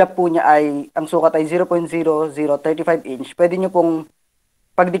width gap po niya ay, ang sukat ay 0.0035 inch. Pwede nyo pong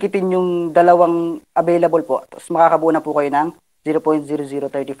pagdikitin yung dalawang available po, tapos makakabuo na po kayo ng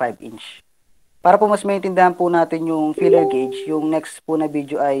 0.0035 inch. Para po mas maintindihan po natin yung feeler gauge, yung next po na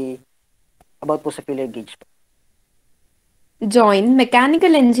video ay about po sa feeler gauge. Join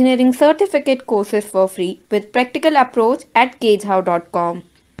Mechanical Engineering certificate courses for free with practical approach at gagehow.com.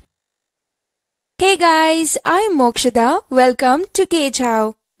 Hey guys, I'm Mokshada. Welcome to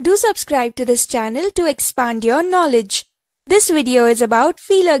GageHow. Do subscribe to this channel to expand your knowledge. This video is about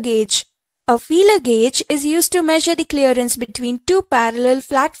feeler gauge. A feeler gauge is used to measure the clearance between two parallel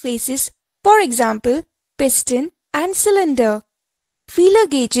flat faces, for example, piston and cylinder. Feeler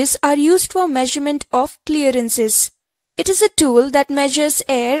gauges are used for measurement of clearances. It is a tool that measures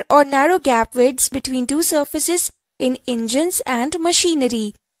air or narrow gap widths between two surfaces in engines and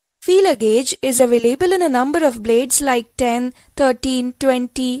machinery. Feeler gauge is available in a number of blades like 10, 13,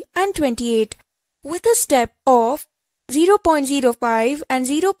 20 and 28 with a step of 0.05 and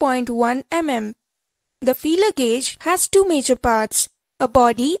 0.1 mm. The feeler gauge has two major parts, a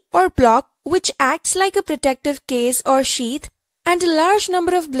body or block which acts like a protective case or sheath, and a large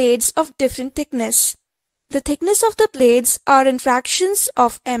number of blades of different thickness. The thickness of the blades are in fractions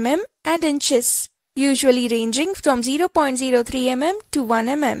of mm and inches, usually ranging from 0.03 mm to 1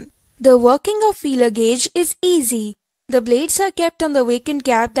 mm. The working of feeler gauge is easy. The blades are kept on the vacant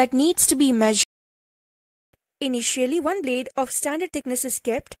gap that needs to be measured. Initially, one blade of standard thickness is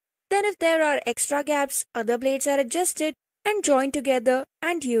kept. Then if there are extra gaps, other blades are adjusted and joined together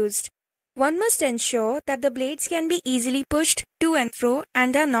and used. One must ensure that the blades can be easily pushed to and fro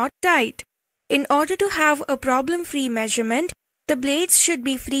and are not tight. In order to have a problem-free measurement, the blades should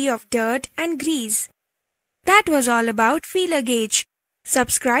be free of dirt and grease. That was all about feeler gauge.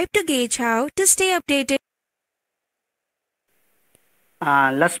 Subscribe to GageHow to stay updated.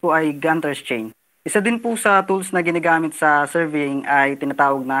 Last po ay Gunter's chain. Isa din po sa tools na ginagamit sa surveying ay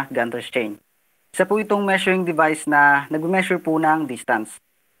tinatawag na Gunter's chain. Isa po itong measuring device na nag-measure po ng distance.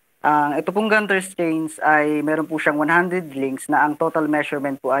 Ito pong Gunter's chains ay meron po siyang 100 links na ang total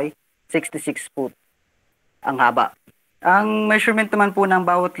measurement po ay 66 foot ang haba. Ang measurement naman po ng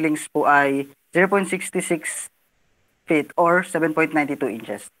bawat links po ay 0.66 feet or 7.92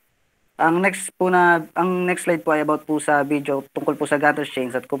 inches. Ang next slide po ay about po sa video tungkol po sa Gunter's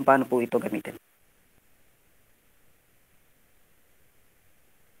chains at kung paano po ito gamitin.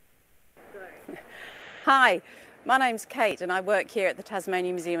 Hi, my name's Kate and I work here at the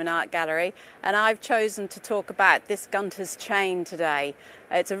Tasmania Museum and Art Gallery, and I've chosen to talk about this Gunter's chain today.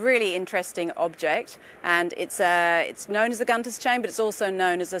 It's a really interesting object, and it's known as the Gunter's chain, but it's also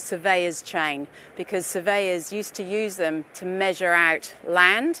known as a surveyor's chain because surveyors used to use them to measure out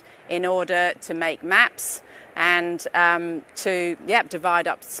land in order to make maps and to divide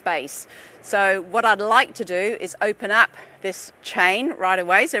up space. So what I'd like to do is open up this chain right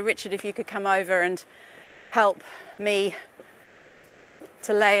away. So Richard, if you could come over and help me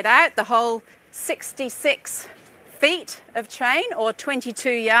to lay it out, the whole 66 feet of chain or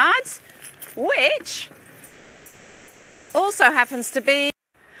 22 yards, which also happens to be.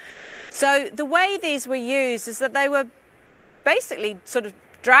 So the way these were used is that they were basically sort of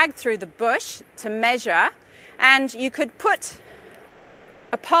dragged through the bush to measure, and you could put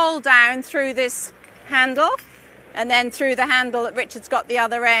a pole down through this handle and then through the handle that Richard's got the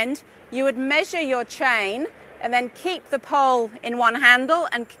other end. You would measure your chain and then keep the pole in one handle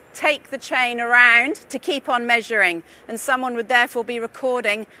and take the chain around to keep on measuring. And someone would therefore be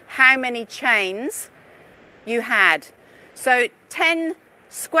recording how many chains you had. So 10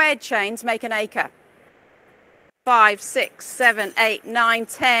 squared chains make an acre. 5, 6, 7, 8, 9,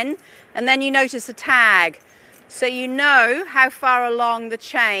 10. And then you notice a tag. So you know how far along the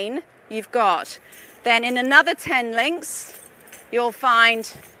chain you've got. Then in another 10 links, you'll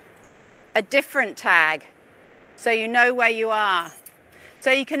find a different tag, so you know where you are.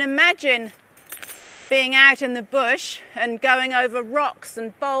 So you can imagine being out in the bush and going over rocks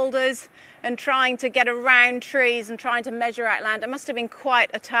and boulders and trying to get around trees and trying to measure out land. It must have been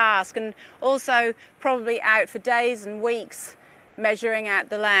quite a task, and also probably out for days and weeks measuring out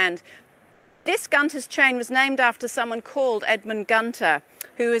the land. This Gunter's chain was named after someone called Edmund Gunter,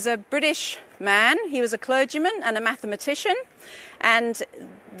 who is a British man. He was a clergyman and a mathematician, and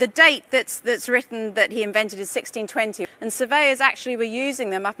the date that's written that he invented is 1620, and surveyors actually were using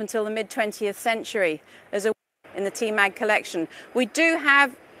them up until the mid-20th century as a in the TMAG collection. We do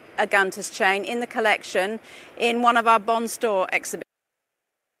have Aguntus chain in the collection in one of our Bond Store exhibitions.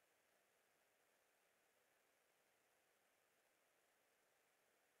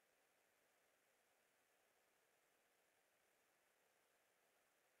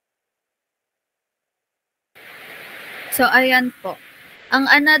 So, ayan po.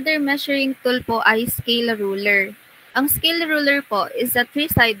 Ang another measuring tool po ay scale ruler. Ang scale ruler po is a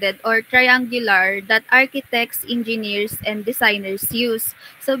three-sided or triangular that architects, engineers, and designers use.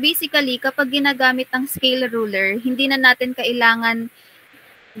 So basically, kapag ginagamit ang scale ruler, hindi na natin kailangan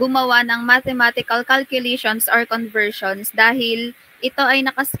gumawa ng mathematical calculations or conversions dahil ito ay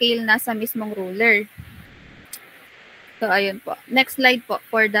nakascale na sa mismong ruler. So ayun po. Next slide po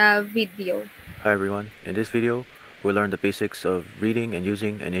for the video. Hi everyone. In this video, we'll learn the basics of reading and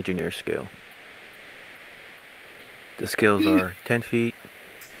using an engineer scale. The scales are 10 feet,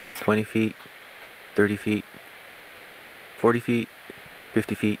 20 feet, 30 feet, 40 feet,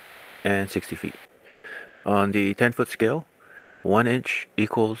 50 feet, and 60 feet. On the 10-foot scale, 1 inch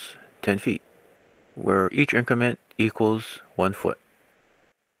equals 10 feet, where each increment equals 1 foot.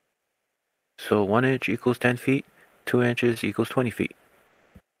 So 1 inch equals 10 feet, 2 inches equals 20 feet.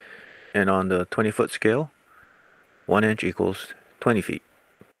 And on the 20-foot scale, 1 inch equals 20 feet,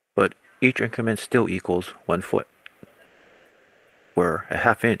 but each increment still equals 1 foot, where a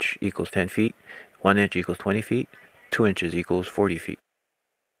half inch equals 10 feet, 1 inch equals 20 feet, 2 inches equals 40 feet.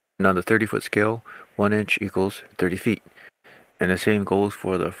 And on the 30-foot scale, 1 inch equals 30 feet. And the same goes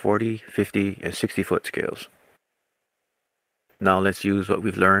for the 40, 50, and 60-foot scales. Now let's use what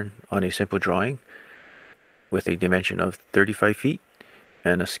we've learned on a simple drawing with a dimension of 35 feet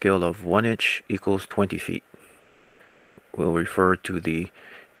and a scale of 1 inch equals 20 feet. We'll refer to the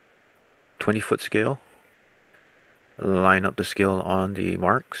 20-foot scale, line up the scale on the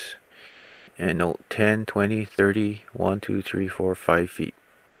marks, and note 10, 20, 30, 1, 2, 3, 4, 5 feet.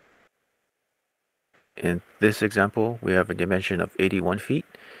 In this example, we have a dimension of 81 feet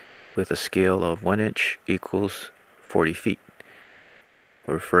with a scale of 1 inch equals 40 feet.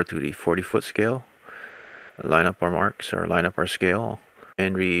 We'll refer to the 40-foot scale, line up our marks or line up our scale,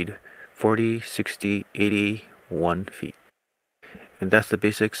 and read 40, 60, 80, 1 feet. And that's the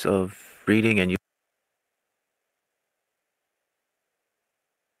basics of reading and using.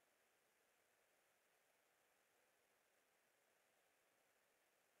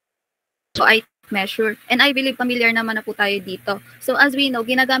 So I measure. And I believe familiar naman na po tayo dito. So as we know,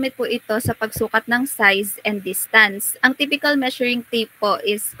 ginagamit po ito sa pagsukat ng size and distance. Ang typical measuring tape po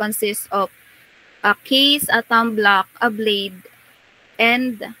consists of a case, a thumb block, a blade,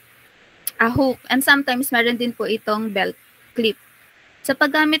 and a hook. And sometimes meron din po itong belt clip. Sa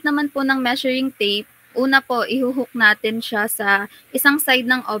paggamit naman po ng measuring tape, una po, ihuhook natin siya sa isang side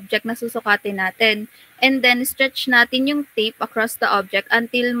ng object na susukatin natin. And then, stretch natin yung tape across the object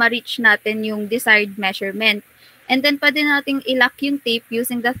until ma-reach natin yung desired measurement. And then, pwede nating ilock yung tape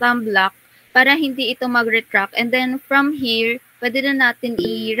using the thumb lock para hindi ito mag-retract. And then, from here, pwede na natin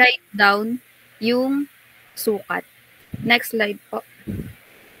i-write down yung sukat. Next slide po.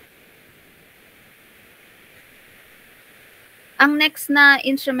 Ang next na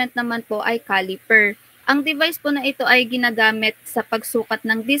instrument naman po ay caliper. Ang device po na ito ay ginagamit sa pagsukat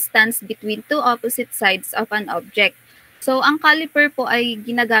ng distance between two opposite sides of an object. So, ang caliper po ay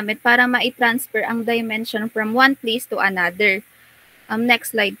ginagamit para ma-transfer ang dimension from one place to another.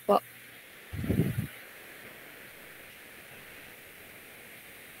 Next slide po.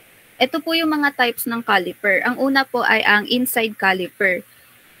 Ito po yung mga types ng caliper. Ang una po ay ang inside caliper.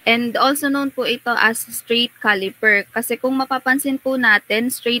 And also known po ito as straight caliper kasi kung mapapansin po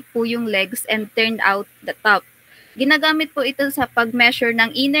natin, straight po yung legs and turned out the top. Ginagamit po ito sa pag-measure ng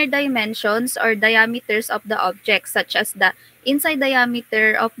inner dimensions or diameters of the object such as the inside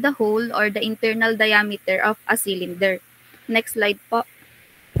diameter of the hole or the internal diameter of a cylinder. Next slide po.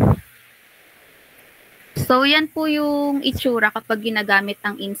 So yan po yung itsura kapag ginagamit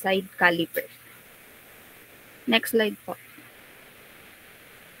ang inside caliper. Next slide po.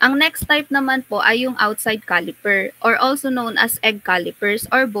 Ang next type naman po ay yung outside caliper or also known as egg calipers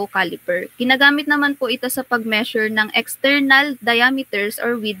or bow caliper. Ginagamit naman po ito sa pag-measure ng external diameters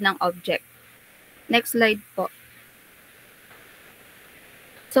or width ng object. Next slide po.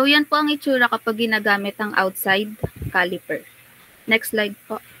 So yan po ang itsura kapag ginagamit ang outside caliper. Next slide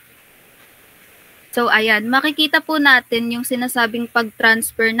po. So, ayan, makikita po natin yung sinasabing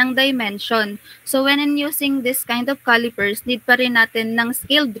pag-transfer ng dimension. So, when in using this kind of calipers, need pa rin natin ng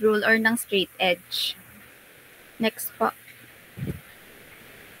scaled rule or ng straight edge. Next po.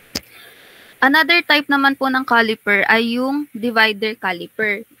 Another type naman po ng caliper ay yung divider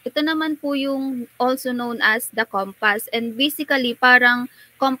caliper. Ito naman po yung also known as the compass. And basically, parang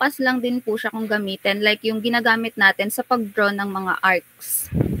compass lang din po siya kung gamitin. Like yung ginagamit natin sa pag-draw ng mga arcs.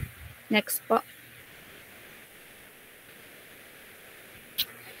 Next po.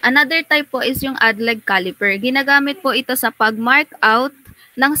 Another type po is yung odd leg caliper. Ginagamit po ito sa pag-mark out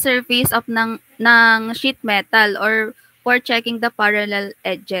ng surface of ng sheet metal or for checking the parallel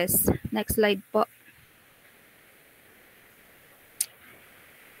edges. Next slide po.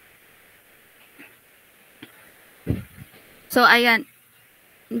 So, ayan.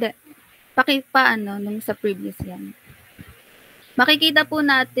 Hindi. Nung sa previous yan. Makikita po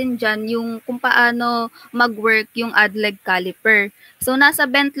natin dyan yung kung paano mag-work yung odd leg caliper. So, nasa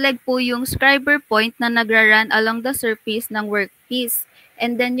bent leg po yung scriber point na nagra-run along the surface ng workpiece.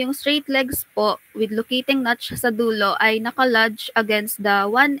 And then yung straight legs po with locating notch sa dulo ay nakalodge against the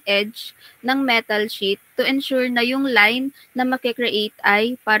one edge ng metal sheet to ensure na yung line na makikreate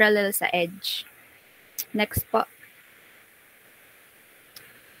ay parallel sa edge. Next po.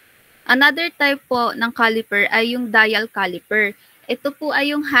 Another type po ng caliper ay yung dial caliper. Ito po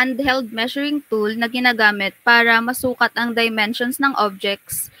ay yung handheld measuring tool na ginagamit para masukat ang dimensions ng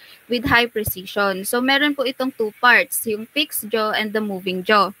objects with high precision. So, meron po itong two parts, yung fixed jaw and the moving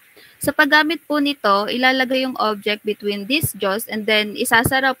jaw. Sa paggamit po nito, ilalagay yung object between these jaws and then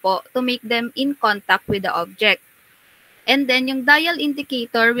isasara po to make them in contact with the object. And then, yung dial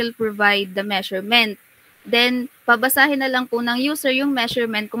indicator will provide the measurement. Then, pabasahin na lang po ng user yung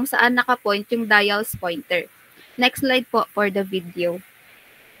measurement kung saan nakapoint yung dial's pointer. Next slide po for the video.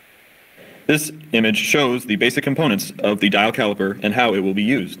 This image shows the basic components of the dial caliper and how it will be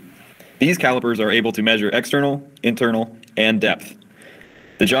used. These calipers are able to measure external, internal, and depth.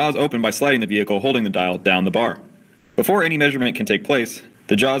 The jaws open by sliding the vehicle holding the dial down the bar. Before any measurement can take place,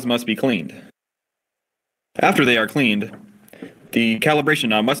 the jaws must be cleaned. After they are cleaned, the calibration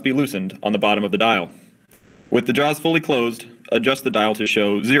knob must be loosened on the bottom of the dial. With the jaws fully closed, adjust the dial to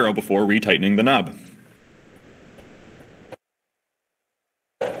show 0 before retightening the knob.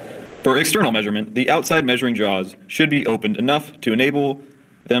 For external measurement, the outside measuring jaws should be opened enough to enable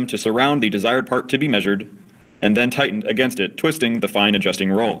them to surround the desired part to be measured, and then tightened against it, twisting the fine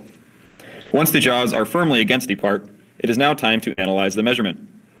adjusting roll. Once the jaws are firmly against the part, it is now time to analyze the measurement.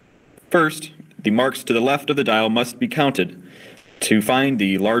 First, the marks to the left of the dial must be counted to find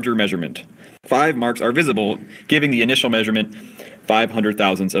the larger measurement. 5 marks are visible, giving the initial measurement 500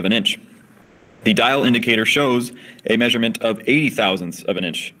 thousandths of an inch. The dial indicator shows a measurement of 80 thousandths of an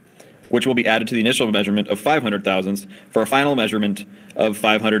inch, which will be added to the initial measurement of 500 thousandths for a final measurement of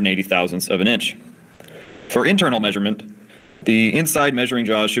 580 thousandths of an inch. For internal measurement, the inside measuring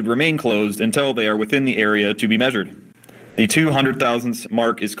jaws should remain closed until they are within the area to be measured. The 200 thousandths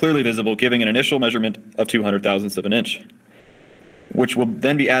mark is clearly visible, giving an initial measurement of 200 thousandths of an inch, which will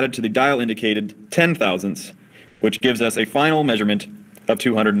then be added to the dial indicated 10 thousandths, which gives us a final measurement of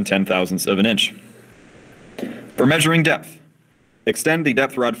 210 thousandths of an inch. For measuring depth, extend the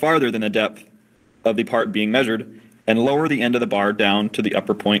depth rod farther than the depth of the part being measured and lower the end of the bar down to the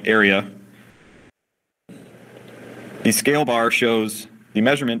upper point area. The scale bar shows the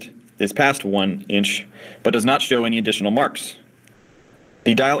measurement is past 1 inch, but does not show any additional marks.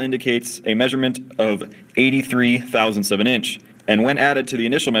 The dial indicates a measurement of 83 thousandths of an inch, and when added to the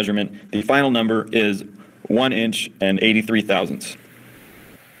initial measurement, the final number is 1 inch and 83 thousandths.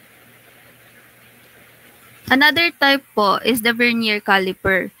 Another type po is the vernier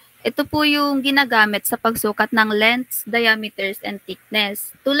caliper. Ito po yung ginagamit sa pagsukat ng lengths, diameters, and thickness.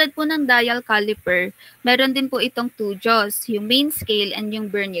 Tulad po ng dial caliper, meron din po itong 2 jaws, yung main scale and yung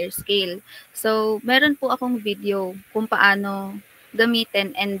vernier scale. So, meron po akong video kung paano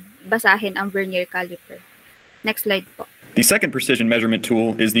gamitin and basahin ang vernier caliper. Next slide po. The second precision measurement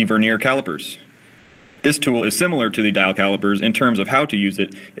tool is the vernier calipers. This tool is similar to the dial calipers in terms of how to use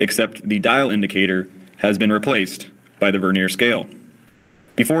it, except the dial indicator has been replaced by the vernier scale.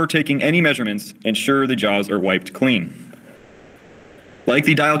 Before taking any measurements, ensure the jaws are wiped clean. Like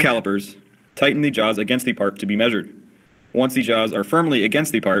the dial calipers, tighten the jaws against the part to be measured. Once the jaws are firmly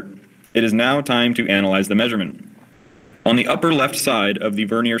against the part, it is now time to analyze the measurement. On the upper left side of the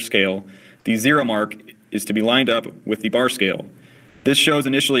vernier scale, the 0 mark is to be lined up with the bar scale. This shows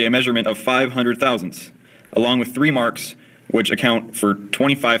initially a measurement of 500 thousandths, along with 3 marks which account for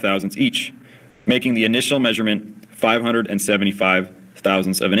 25 thousandths each, making the initial measurement 575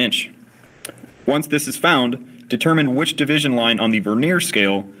 thousandths of an inch. Once this is found, determine which division line on the vernier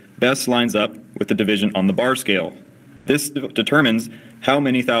scale best lines up with the division on the bar scale. This determines how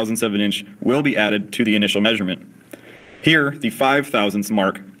many thousandths of an inch will be added to the initial measurement. Here, the 5 thousandths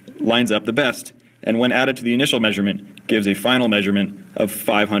mark lines up the best, and when added to the initial measurement, gives a final measurement of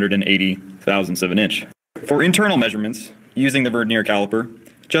 580 thousandths of an inch. For internal measurements, using the vernier caliper,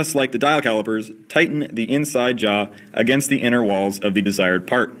 just like the dial calipers, tighten the inside jaw against the inner walls of the desired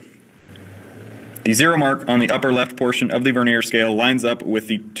part. The zero mark on the upper left portion of the vernier scale lines up with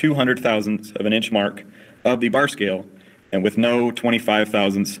the 200 thousandths of an inch mark of the bar scale, and with no 25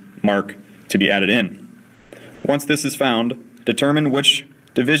 thousandths mark to be added in. Once this is found, determine which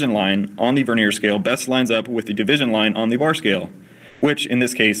division line on the vernier scale best lines up with the division line on the bar scale, which in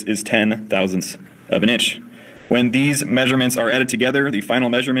this case is 10 thousandths of an inch. When these measurements are added together, the final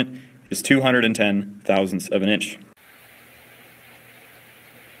measurement is 210 thousandths of an inch.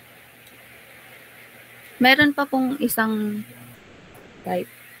 Meron pa pong isang type.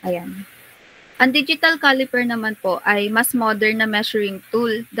 Ayan. Ang digital caliper naman po ay mas modern na measuring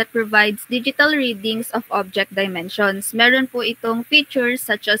tool that provides digital readings of object dimensions. Meron po itong features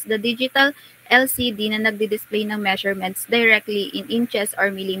such as the digital LCD na nagdi-display ng measurements directly in inches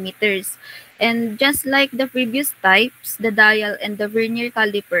or millimeters. And just like the previous types, the dial and the vernier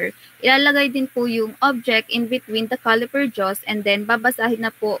caliper, ilalagay din po yung object in between the caliper jaws and then babasahin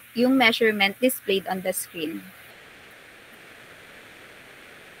na po yung measurement displayed on the screen.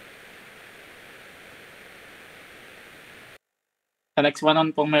 The next one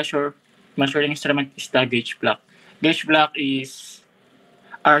on pong measuring instrument is the gauge block. Gauge block is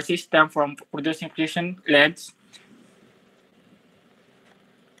our system for producing precision leads.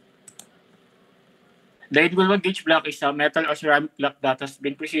 The individual gauge block is a metal or ceramic block that has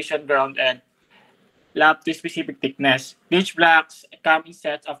been precision ground and lapped to a specific thickness. Gauge blocks come in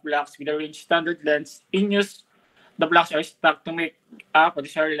sets of blocks with a range standard lengths. In use, the blocks are stacked to make up a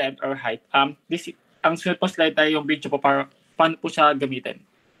desired length or height. Ang sunod po slide tayo yung video po para paano po siya gamitin.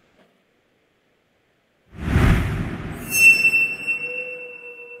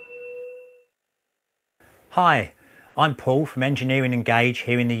 Hi, I'm Paul from Engineering and Gauge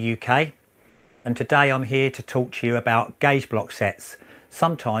here in the UK, and today I'm here to talk to you about gauge block sets,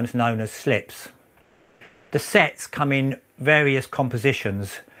 sometimes known as slips. The sets come in various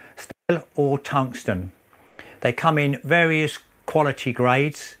compositions, steel or tungsten. They come in various quality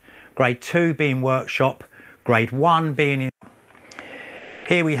grades, grade 2 being workshop, grade 1 being in.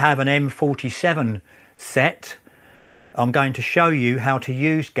 Here we have an M47 set. I'm going to show you how to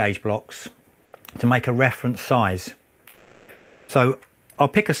use gauge blocks to make a reference size. So I'll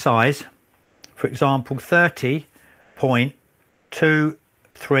pick a size, for example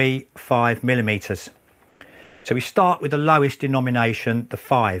 30.235 millimeters. So we start with the lowest denomination, the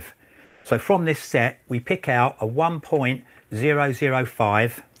 5. So from this set we pick out a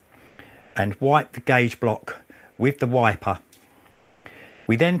 1.005 and wipe the gauge block with the wiper.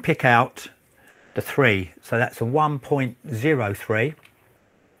 We then pick out the 3, so that's a 1.03.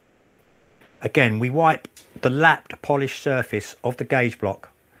 Again, we wipe the lapped polished surface of the gauge block,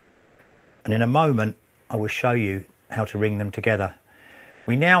 and in a moment I will show you how to ring them together.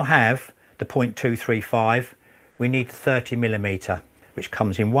 We now have the 0.235. We need 30 millimeter, which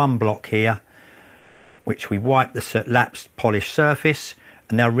comes in one block here, which we wipe the lapped polished surface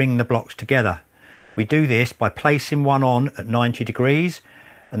and now ring the blocks together. We do this by placing one on at 90 degrees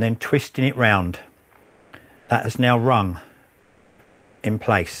and then twisting it round. That is now rung in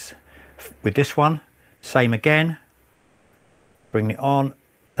place. With this one, same again, bring it on,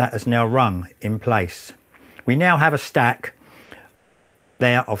 that is now rung in place. We now have a stack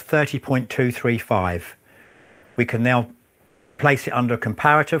there of 30.235. We can now place it under a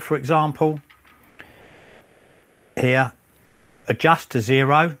comparator, for example. Here, adjust to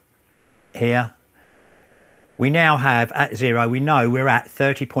 0. Here, we now have at 0, we know we're at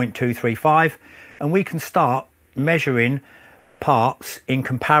 30.235, and we can start measuring parts in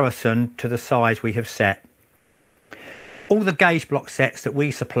comparison to the size we have set. All the gauge block sets that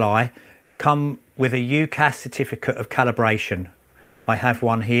we supply come with a UCAS certificate of calibration. I have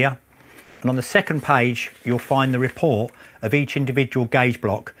one here, and on the second page you'll find the report of each individual gauge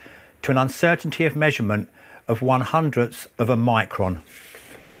block to an uncertainty of measurement of 1/100th of a micron.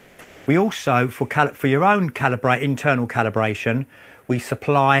 We also, for your own internal calibration, we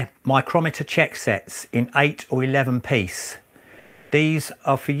supply micrometer check sets in 8 or 11 piece. These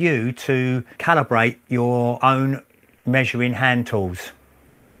are for you to calibrate your own measuring hand tools.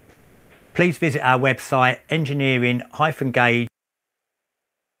 Please visit our website engineering-gauge.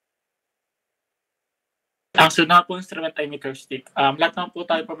 Ang sunod na po instrument ay meter stick. Lahat naman po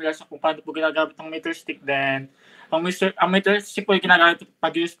tayo familiar sa kung paano po ginagamit ng meter stick. Then, ang meter stick po ay ginagamit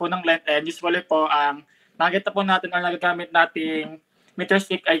pag-use po ng length, and usually po ang nakikita po natin ang nagagamit nating meter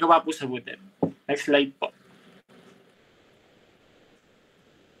stick ay gawa po sa wooden. Next slide po.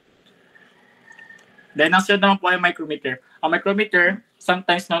 Then, ang sunod naman po ay micrometer. Ang micrometer,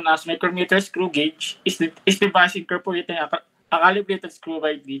 sometimes known as micrometer screw gauge, is device incorporating a calibrated screw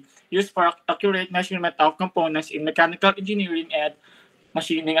widely used for accurate measurement of components in mechanical engineering and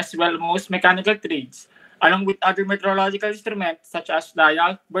machining, as well as most mechanical trades. Along with other metrological instruments such as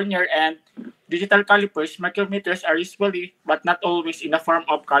dial, vernier, and digital calipers, micrometers are usually, but not always, in the form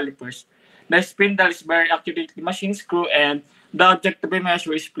of calipers. The spindle is very accurately machined screw, and the object to be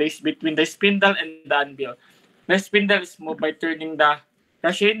measured is placed between the spindle and the anvil. The spindle is moved by turning the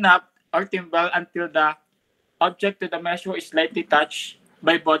chain knob or thimble until the object to the measure is slightly touched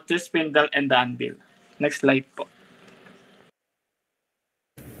by both the spindle and the anvil. Next slide po.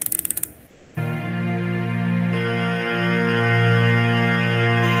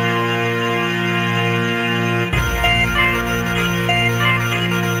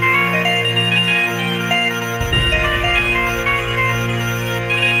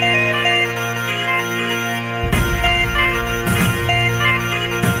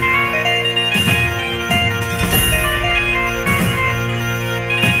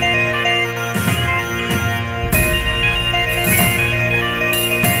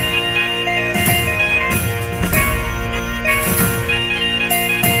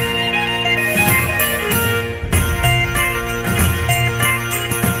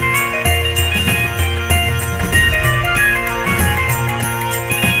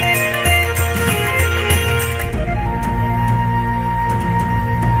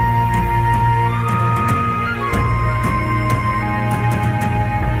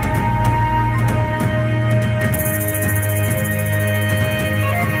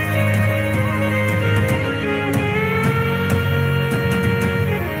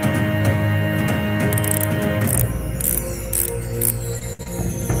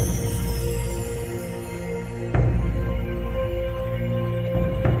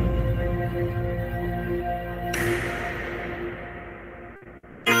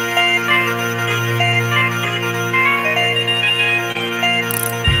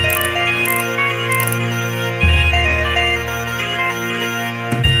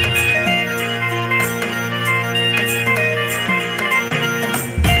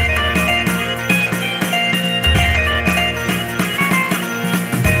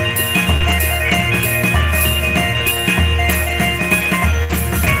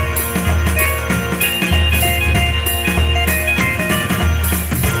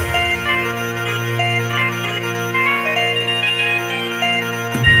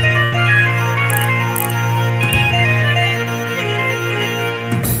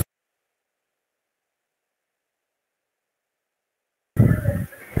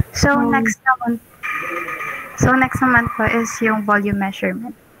 So next naman po is yung volume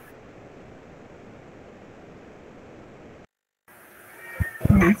measurement.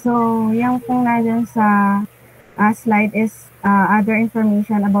 So, yung pong nandun sa slide is other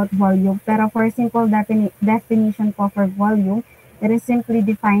information about volume. Pero for simple definition po for volume, it is simply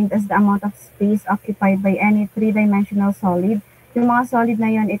defined as the amount of space occupied by any three-dimensional solid. Yung mga solid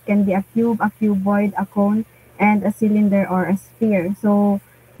na yun, it can be a cube, a cuboid, a cone, and a cylinder or a sphere. So,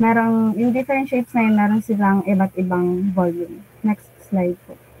 yung different shapes na yun, meron silang iba't ibang volume. Next slide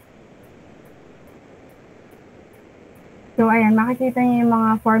po. So, ayan, makikita niyo yung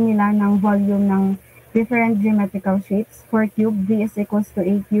mga formula ng volume ng different geometrical shapes. For cube, V is equals to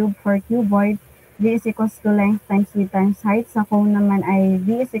A cube. For cuboid, V is equals to length times width times height. Sa cone naman ay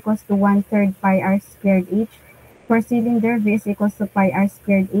V is equals to 1/3 pi r squared h. For cylinder, V is equals to pi r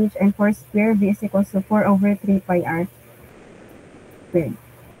squared h. And for sphere, V is equals to 4/3 pi r squared.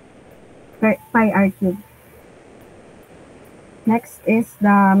 Pi r cube. Next is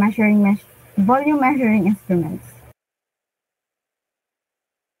the volume measuring instruments.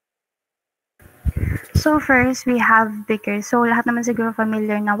 So first, we have beaker. So lahat naman siguro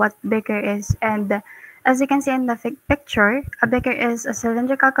familiar na what beaker is. And as you can see in the picture, a beaker is a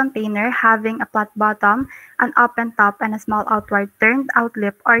cylindrical container having a flat bottom, an open top, and a small outward turned out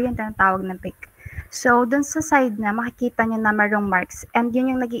lip or yung tinatawag na beak. So dun sa side na makikita nyo na mayroong marks. And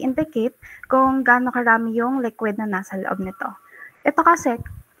yun yung nag-i-indicate kung gaano karami yung liquid na nasa loob nito. Ito kasi,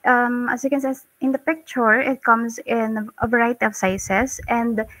 as you can see in the picture, it comes in a variety of sizes.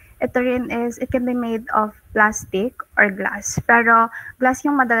 And ito rin is, it can be made of plastic or glass. Pero glass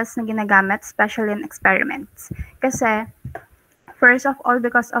yung madalas na ginagamit, especially in experiments. Kasi, first of all,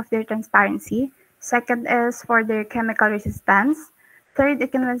 because of their transparency. Second is for their chemical resistance. Third,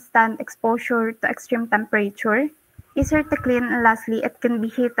 it can withstand exposure to extreme temperature. Easier to clean. And lastly, it can be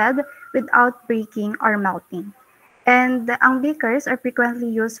heated without breaking or melting. And ang beakers are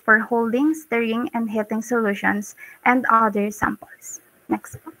frequently used for holding, stirring, and heating solutions and other samples.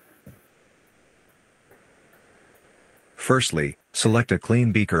 Next. Firstly, select a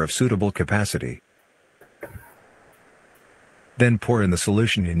clean beaker of suitable capacity. Then pour in the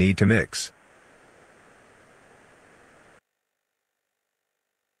solution you need to mix.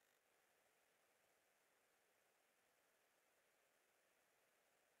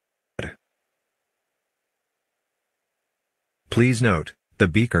 Please note, the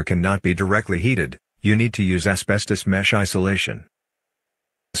beaker cannot be directly heated. You need to use asbestos mesh isolation.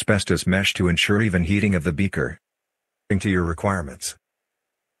 Asbestos mesh to ensure even heating of the beaker. To your requirements.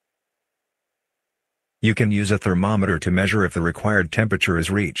 You can use a thermometer to measure if the required temperature is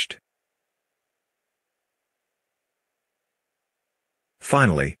reached.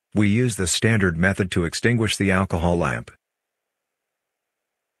 Finally, we use the standard method to extinguish the alcohol lamp.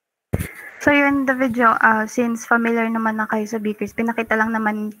 So yun the video, since familiar naman na kayo sa beakers, pinakita lang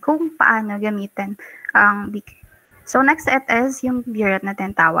naman kung paano gamitin ang beaker. So next it is yung burette na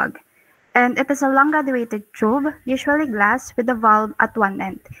tinatawag. And it is a long graduated tube, usually glass with a valve at one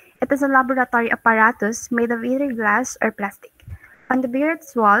end. It is a laboratory apparatus made of either glass or plastic. On the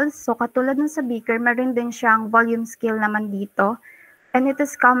burette's walls, so katulad ng sa beaker, meron din siyang volume scale naman dito, and it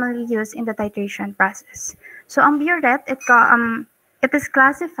is commonly used in the titration process. So ang burette, it is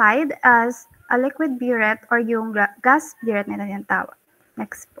classified as a liquid burette or yung gas burette na yung tawag.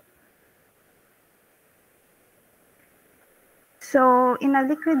 Next po. So in a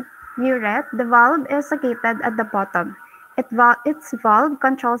liquid burette, the valve is located at the bottom. Its valve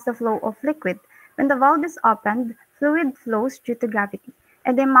controls the flow of liquid. When the valve is opened, fluid flows due to gravity,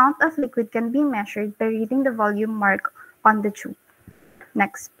 and the amount of liquid can be measured by reading the volume mark on the tube.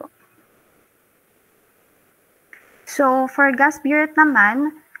 Next po. So for gas burette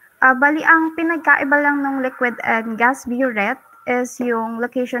naman, bali ang pinagkaiba lang ng liquid and gas burette is yung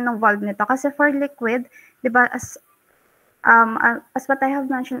location ng valve nito. Kasi for liquid, di ba, as what I have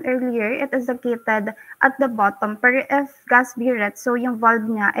mentioned earlier, it is located at the bottom. Pero if gas burette, so yung valve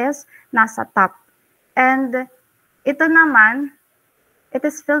niya is nasa top. And ito naman, it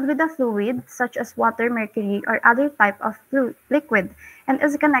is filled with a fluid such as water, mercury, or other type of liquid, and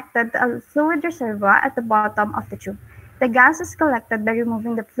is connected to a fluid reservoir at the bottom of the tube. The gas is collected by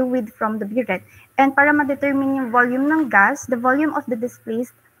removing the fluid from the burette. And para ma-determine yung volume ng gas, the volume of the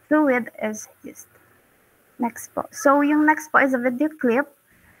displaced fluid is used. Next po. So yung next po is a video clip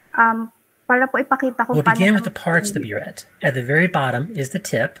para po ipakita ko We'll begin with the parts of the burette. At the very bottom is the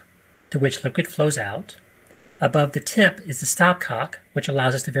tip, to which liquid flows out. Above the tip is the stopcock, which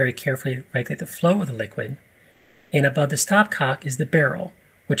allows us to very carefully regulate the flow of the liquid. And above the stopcock is the barrel,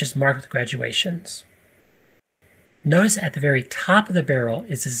 which is marked with graduations. Notice at the very top of the barrel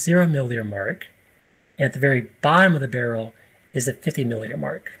is the 0 milliliter mark, and at the very bottom of the barrel is the 50 milliliter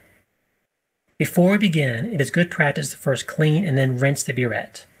mark. Before we begin, it is good practice to first clean and then rinse the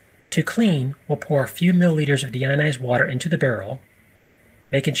burette. To clean, we'll pour a few milliliters of deionized water into the barrel,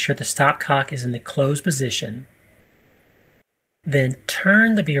 making sure the stopcock is in the closed position. Then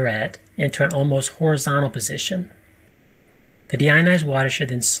turn the burette into an almost horizontal position. The deionized water should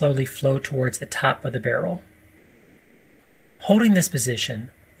then slowly flow towards the top of the barrel. Holding this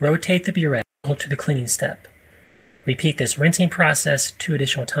position, rotate the burette to the cleaning step. Repeat this rinsing process 2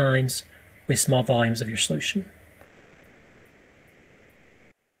 additional times with small volumes of your solution.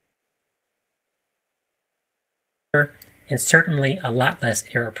 And certainly a lot less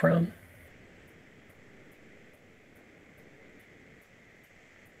error prone.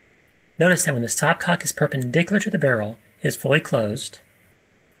 Notice that when the stopcock is perpendicular to the barrel, it is fully closed.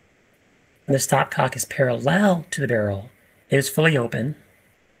 When the stopcock is parallel to the barrel, it is fully open.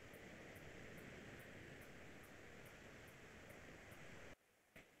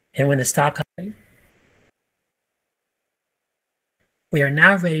 And when the stopcock, we are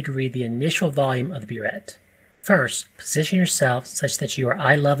now ready to read the initial volume of the burette. First, position yourself such that you are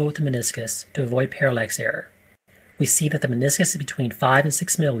eye level with the meniscus to avoid parallax error. We see that the meniscus is between 5 and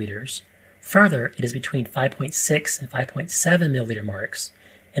 6 milliliters. Further, it is between 5.6 and 5.7 milliliter marks.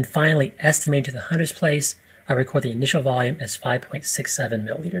 And finally, estimated to the hundredths place, I record the initial volume as 5.67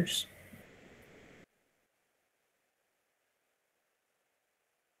 milliliters.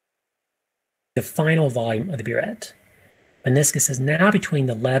 The final volume of the burette. Meniscus is now between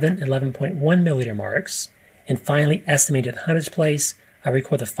the 11 and 11.1 milliliter marks. And finally, estimated at the hundredths place, I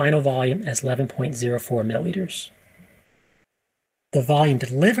record the final volume as 11.04 milliliters. The volume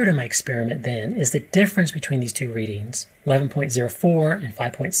delivered in my experiment then is the difference between these two readings, 11.04 and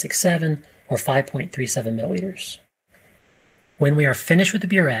 5.67, or 5.37 milliliters. When we are finished with the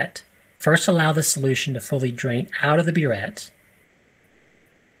burette, first allow the solution to fully drain out of the burette.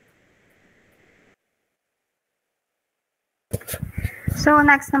 So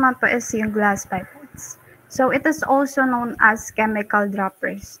next naman po is yung glass pipettes. So it is also known as chemical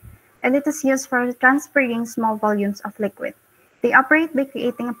droppers, and it is used for transferring small volumes of liquid. They operate by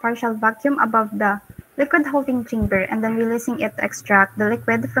creating a partial vacuum above the liquid holding chamber and then releasing it to extract the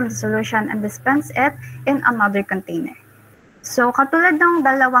liquid from the solution and dispense it in another container. So katulad ng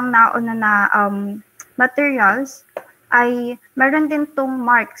dalawang nauna na materials, ay meron din tong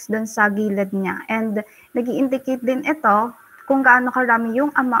marks dun sa gilid niya, and nag-i-indicate din ito kung gaano karami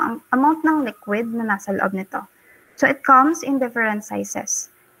yung amount ng liquid na nasa loob nito. So it comes in different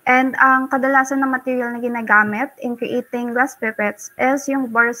sizes. And ang kadalasan ng material na ginagamit in creating glass pipettes is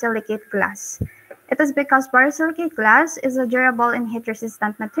yung borosilicate glass. It is because borosilicate glass is a durable and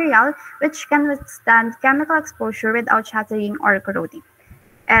heat-resistant material which can withstand chemical exposure without shattering or corroding.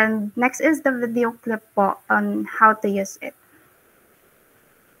 And next is the video clip po on how to use it.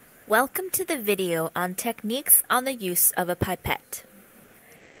 Welcome to the video on techniques on the use of a pipette.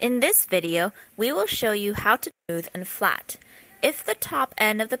 In this video, we will show you how to smooth and flat. If the top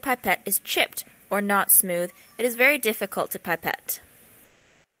end of the pipette is chipped or not smooth, it is very difficult to pipette.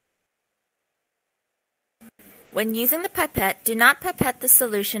 When using the pipette, do not pipette the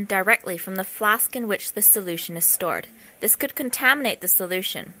solution directly from the flask in which the solution is stored. This could contaminate the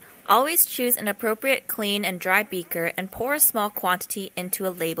solution. Always choose an appropriate clean and dry beaker and pour a small quantity into a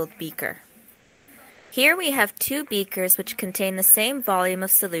labeled beaker. Here we have two beakers which contain the same volume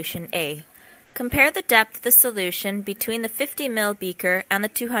of solution A. Compare the depth of the solution between the 50 ml beaker and the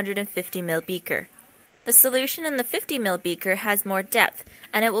 250 ml beaker. The solution in the 50 ml beaker has more depth,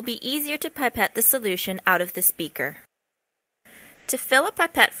 and it will be easier to pipette the solution out of this beaker. To fill a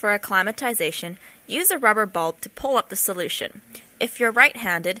pipette for acclimatization, use a rubber bulb to pull up the solution. If you're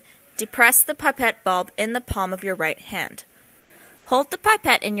right-handed, depress the pipette bulb in the palm of your right hand. Hold the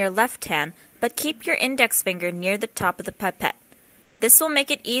pipette in your left hand, but keep your index finger near the top of the pipette. This will make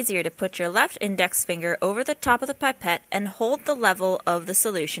it easier to put your left index finger over the top of the pipette and hold the level of the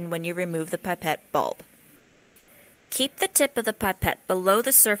solution when you remove the pipette bulb. Keep the tip of the pipette below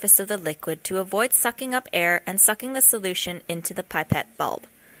the surface of the liquid to avoid sucking up air and sucking the solution into the pipette bulb.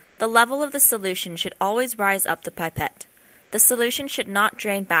 The level of the solution should always rise up the pipette. The solution should not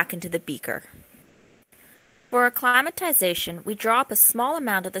drain back into the beaker. For acclimatization, we draw up a small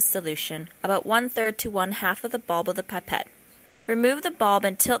amount of the solution, about 1/3 to 1/2 of the bulb of the pipette. Remove the bulb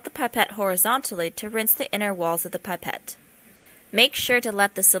and tilt the pipette horizontally to rinse the inner walls of the pipette. Make sure to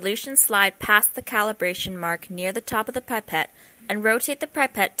let the solution slide past the calibration mark near the top of the pipette and rotate the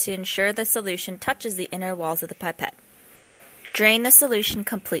pipette to ensure the solution touches the inner walls of the pipette. Drain the solution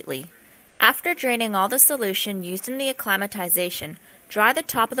completely. After draining all the solution used in the acclimatization, dry the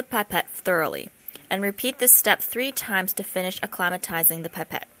top of the pipette thoroughly, and repeat this step 3 times to finish acclimatizing the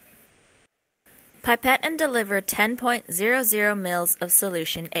pipette. Pipette and deliver 10.00 ml of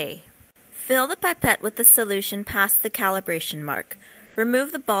solution A. Fill the pipette with the solution past the calibration mark.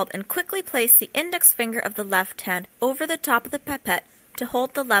 Remove the bulb and quickly place the index finger of the left hand over the top of the pipette to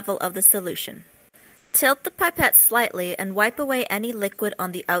hold the level of the solution. Tilt the pipette slightly and wipe away any liquid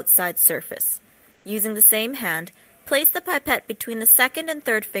on the outside surface. Using the same hand, place the pipette between the second and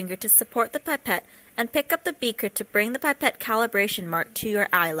third finger to support the pipette and pick up the beaker to bring the pipette calibration mark to your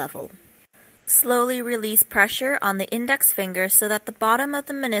eye level. Slowly release pressure on the index finger so that the bottom of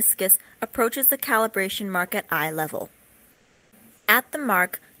the meniscus approaches the calibration mark at eye level. At the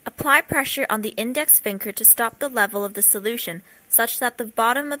mark, apply pressure on the index finger to stop the level of the solution such that the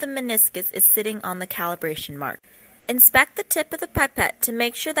bottom of the meniscus is sitting on the calibration mark. Inspect the tip of the pipette to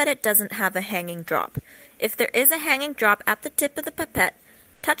make sure that it doesn't have a hanging drop. If there is a hanging drop at the tip of the pipette,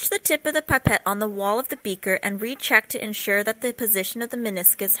 touch the tip of the pipette on the wall of the beaker and recheck to ensure that the position of the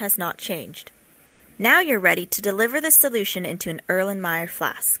meniscus has not changed. Now you're ready to deliver the solution into an Erlenmeyer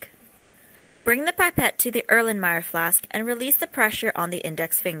flask. Bring the pipette to the Erlenmeyer flask and release the pressure on the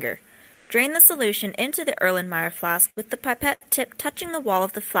index finger. Drain the solution into the Erlenmeyer flask with the pipette tip touching the wall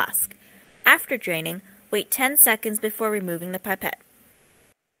of the flask. After draining, wait 10 seconds before removing the pipette.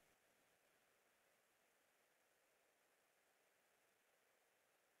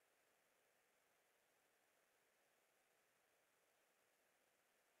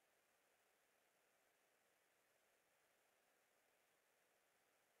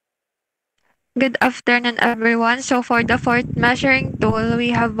 Good afternoon, everyone. So for the fourth measuring tool,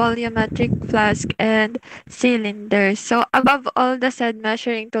 we have volumetric flask and cylinders. So above all the said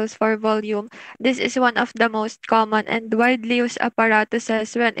measuring tools for volume, this is one of the most common and widely used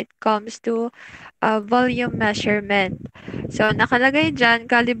apparatuses when it comes to volume measurement. So nakalagay dyan,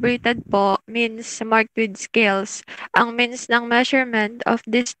 calibrated po means marked with scales. Ang means ng measurement of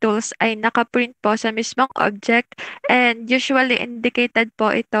these tools ay nakaprint po sa mismong object and usually indicated po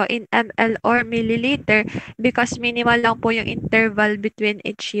ito in ml or per milliliter because minimal lang po yung interval between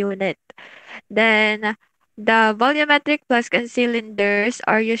each unit. Then, the volumetric flask and cylinders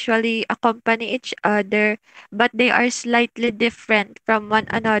are usually accompany each other, but they are slightly different from one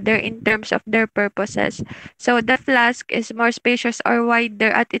another in terms of their purposes. So the flask is more spacious or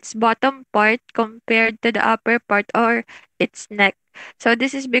wider at its bottom part compared to the upper part or its neck. So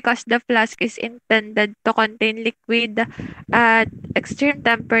this is because the flask is intended to contain liquid at extreme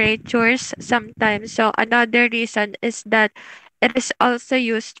temperatures sometimes. So another reason is that it is also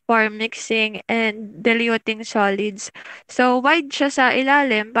used for mixing and diluting solids. So wide siya sa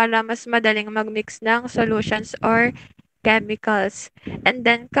ilalim para mas madaling mag-mix ng solutions or chemicals. And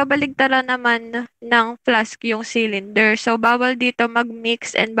then kabaligtaran naman ng flask yung cylinder. So bawal dito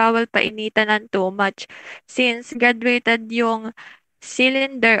mag-mix and bawal painitan ng too much. Since graduated yung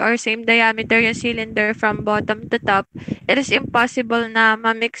cylinder or same diameter yung cylinder from bottom to top, it is impossible na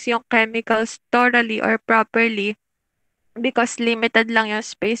ma-mix yung chemicals thoroughly or properly because limited lang yung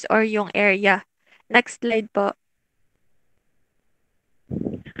space or yung area. Next slide po.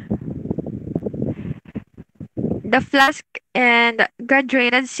 The flask and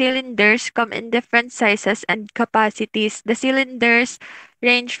graduated cylinders come in different sizes and capacities. The cylinders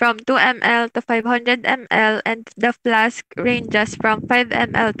range from 2 ml to 500 ml and the flask ranges from 5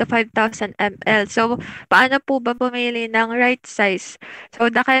 ml to 5,000 ml. So, paano po ba pumili ng right size? So,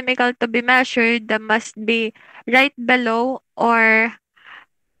 the chemical to be measured must be right below or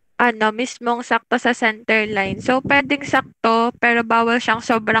mismong sakto sa center line. So, pwedeng sakto, pero bawal siyang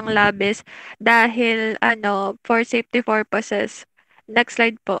sobrang labis dahil, for safety purposes. Next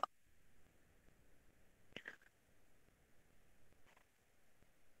slide po.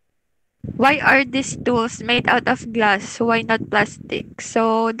 Why are these tools made out of glass? Why not plastic?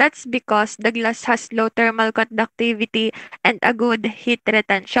 So, that's because the glass has low thermal conductivity and a good heat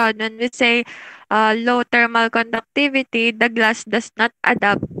retention. When we say low thermal conductivity, the glass does not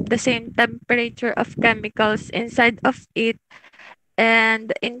adapt the same temperature of chemicals inside of it.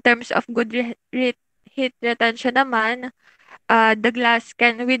 And in terms of good heat retention naman, the glass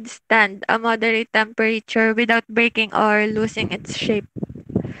can withstand a moderate temperature without breaking or losing its shape.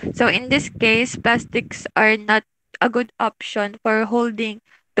 So in this case, plastics are not a good option for holding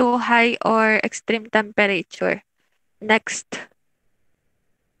too high or extreme temperature. Next.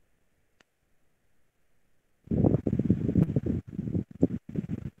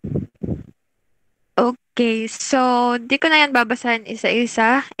 Okay, so di ko na yan babasahin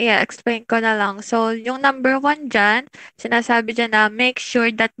isa-isa. I-explain ko na lang. So, yung number 1 dyan, sinasabi dyan na make sure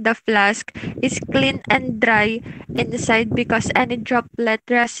that the flask is clean and dry inside because any droplet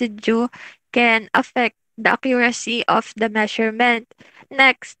residue can affect the accuracy of the measurement.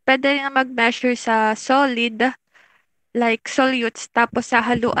 Next, pwede rin mag-measure sa solid like solutes tapos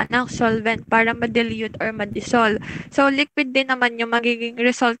hahaluan ng solvent para ma-dilute or ma-dissolve. So, liquid din naman yung magiging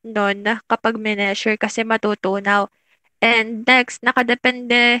result nun kapag measure kasi matutunaw. And next,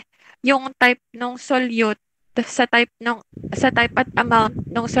 nakadepende yung type ng solute sa type at amount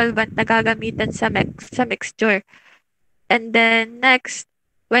ng solvent na gagamitin sa mixture. And then next,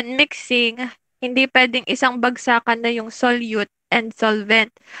 when mixing, hindi pwedeng isang bagsakan na yung solute and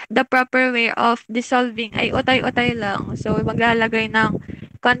solvent. The proper way of dissolving ay utay-utay lang. So, maglalagay ng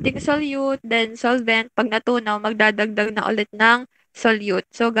konting solute, then solvent. Pag natunaw, magdadagdag na ulit ng solute.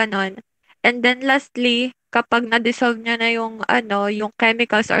 So, ganon. And then lastly, kapag na-dissolve nyo na yung, yung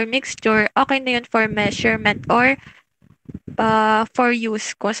chemicals or mixture, okay na yun for measurement or for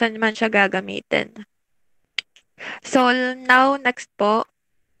use kung saan man siya gagamitin. So, now, next po.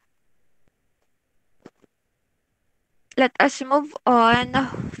 Let us move on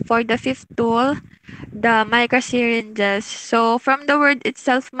for the 5th tool, the microsyringes. So, from the word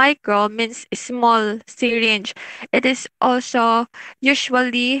itself, micro means small syringe. It is also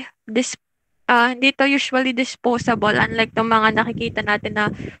usually hindi to usually disposable unlike ng mga nakikita natin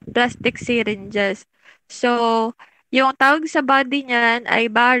na plastic syringes. So, yung tawag sa body niyan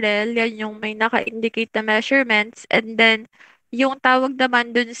ay barrel, yan yung may naka-indicate na measurements, and then yung tawag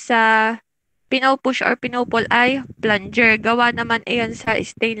naman dun sa pinopush or pinupul ay plunger. Gawa naman iyon sa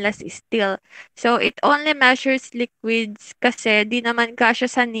stainless steel. So, it only measures liquids kasi di naman kasya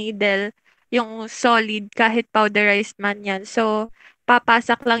sa needle yung solid kahit powderized man yan. So,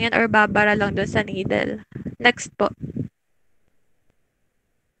 papasak lang yan or babara lang doon sa needle. Next po.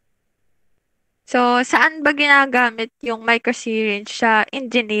 So, saan ba ginagamit yung microsyringe sa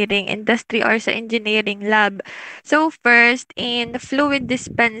engineering industry or sa engineering lab? So, first, in fluid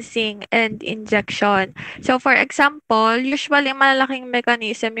dispensing and injection. So, for example, usually malalaking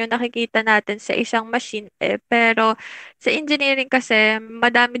mechanism yung nakikita natin sa isang machine pero sa engineering kasi,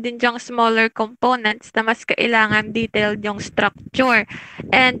 madami din dyang smaller components na mas kailangan detailed yung structure.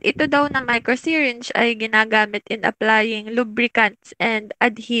 And ito daw na microsyringe ay ginagamit in applying lubricants and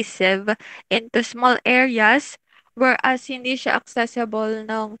adhesive into small areas whereas hindi siya accessible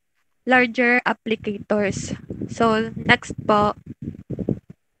ng larger applicators. So, next po.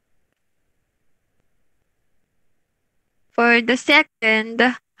 For the second,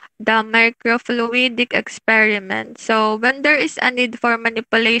 the microfluidic experiment. So, when there is a need for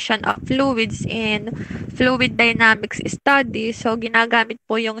manipulation of fluids in fluid dynamics study, so ginagamit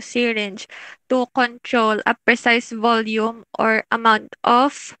po yung syringe to control a precise volume or amount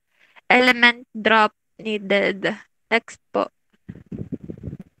of element drop needed. Next po.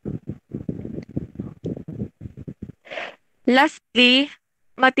 Lastly,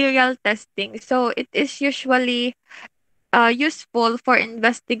 material testing. So, it is usually useful for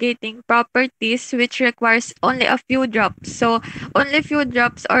investigating properties which requires only a few drops. So, only few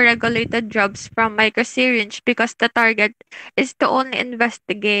drops or regulated drops from microsyringe because the target is to only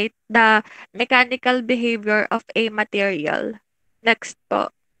investigate the mechanical behavior of a material. Next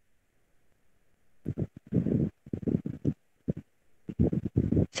po.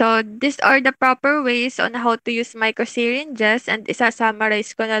 So, these are the proper ways on how to use microsyringes and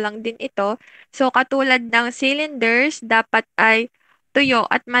isa-summarize ko na lang din ito. So, katulad ng cylinders, dapat ay tuyo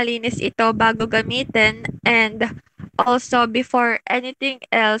at malinis ito bago gamitin and also before anything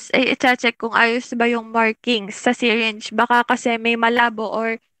else, ay i-check kung ayos ba yung markings sa syringe. Baka kasi may malabo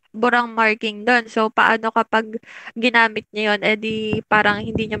or burang marking doon. So, paano kapag ginamit niyo yun, edi parang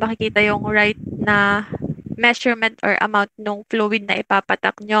hindi niyo makikita yung right na measurement or amount ng fluid na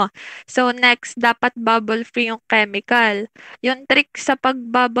ipapatak nyo. So, next, dapat bubble-free yung chemical. Yung trick sa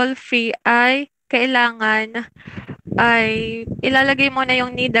pag-bubble free ay kailangan ay ilalagay mo na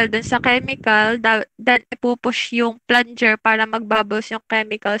yung needle dun sa chemical, then ipupush yung plunger para mag-bubbles yung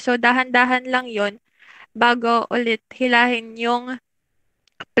chemical. So, dahan-dahan lang yon bago ulit hilahin yung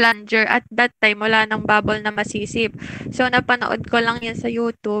plunger. At that time, wala nang bubble na masisip. So, napanood ko lang yan sa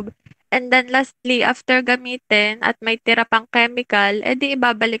YouTube. And then lastly, after gamitin at may tira pang chemical, edi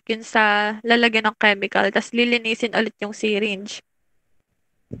ibabalik yun sa lalagyan ng chemical, tapos lilinisin ulit yung syringe.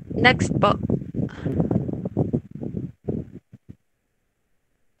 Next po.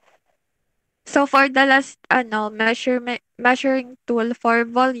 So for the last measuring tool for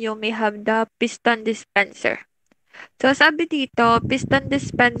volume, we have the piston dispenser. So sabi dito, piston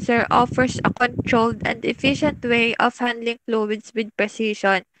dispenser offers a controlled and efficient way of handling fluids with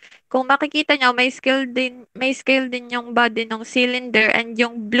precision. Kung makikita nyo, may scale din yung body ng cylinder and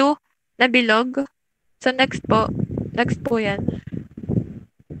yung blue na bilog. So next po yan.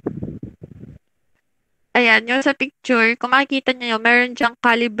 Ayan, yung sa picture, kung makikita nyo, meron siyang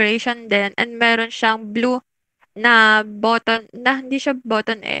calibration din and meron siyang blue na button, na hindi siya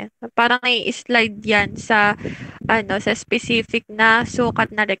button parang i-slide yan sa sa specific na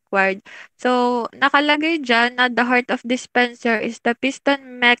sukat na required. So, nakalagay dyan na the heart of dispenser is the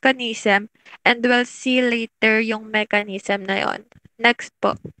piston mechanism and we'll see later yung mechanism na yon. Next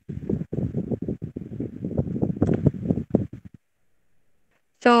po.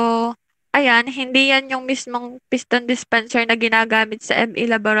 So, ayan, hindi yan yung mismong piston dispenser na ginagamit sa ME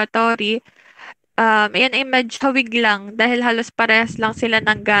laboratory. Yan ay medyo hawig lang dahil halos parehas lang sila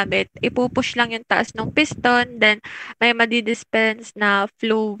ng gamit. Ipupush lang yung taas ng piston, then may madidispense na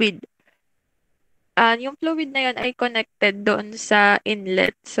fluid. Yung fluid na yun ay connected doon sa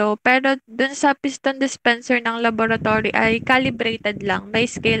inlet. So, pero doon sa piston dispenser ng laboratory ay calibrated lang. May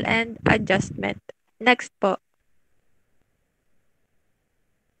scale and adjustment. Next po.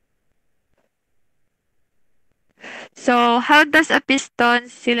 So, how does a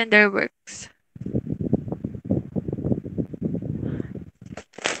piston cylinder works?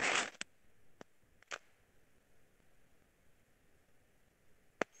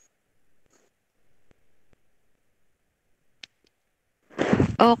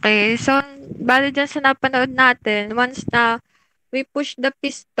 Okay, so bali dyan sa napanood natin, once na we push the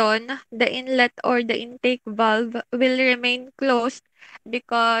piston, the inlet or the intake valve will remain closed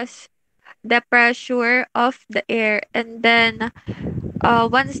because the pressure of the air, and then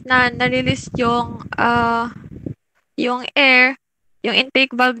once na na-release yung air, yung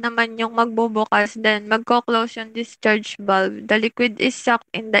intake valve naman yung magbubukas, then magko-close yung discharge valve. The liquid is sucked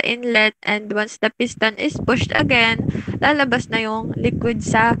in the inlet and once the piston is pushed again, lalabas na yung liquid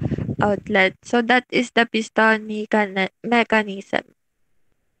sa outlet. So that is the piston mechanism.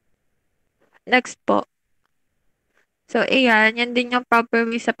 Next po. So, ayan, yan din yung proper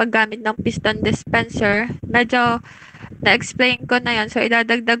way sa paggamit ng piston dispenser. Medyo na-explain ko na yan. So,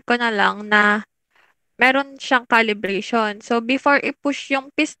 idadagdag ko na lang na meron siyang calibration. So, before i-push yung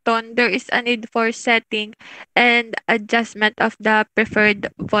piston, there is a need for setting and adjustment of the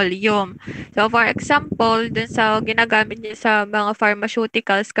preferred volume. So, for example, dun sa ginagamit niya sa mga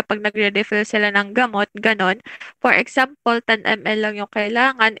pharmaceuticals kapag nagre-refill sila ng gamot, ganon. For example, 10 ml lang yung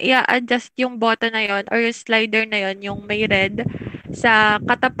kailangan, i-adjust yung button na yon or yung slider na yon, yung may red, sa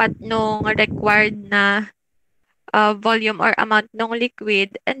katapat nung required na volume or amount ng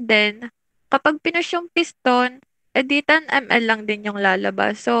liquid. And then, kapag pinush yung piston, edi 10 ml lang din yung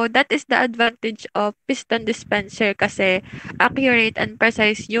lalabas. So, that is the advantage of piston dispenser kasi accurate and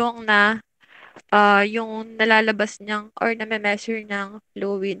precise yung yung nalalabas niyang or na-measure ng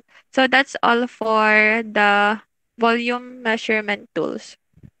fluid. So, that's all for the volume measurement tools.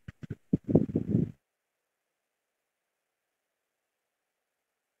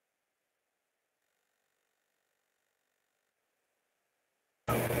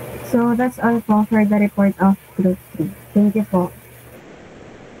 So that's all po for the report of Group 3. Thank you po.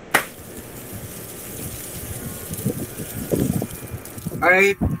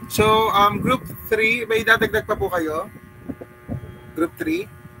 Alright, so Group 3, may dadagdag pa po kayo? Group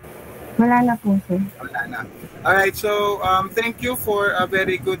 3? Wala na po, sir. Wala na. Alright, so thank you for a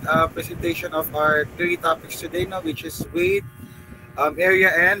very good presentation of our 3 topics today, no, which is weight,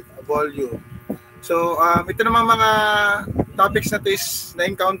 area, and volume. So ito naman mga topics na to is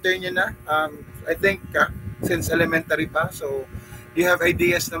na-encounter nyo na. I think since elementary pa. So you have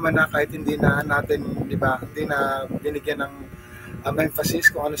ideas naman na kahit hindi na natin, di ba, hindi na binigyan ng emphasis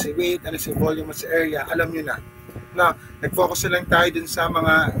kung ano si weight, ano si volume, at si area. Alam nyo na. Na nag-focus na lang tayo dun sa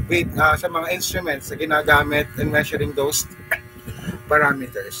mga weight, sa mga instruments na ginagamit in measuring those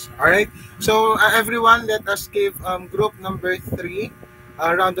parameters. Alright? So everyone, let us give group number 3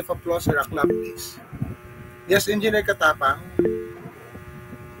 a round of applause or a clap, please. Yes, Engineer Katapang.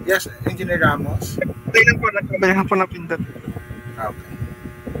 Yes, Engineer Ramos. Kailan po napindot. Okay.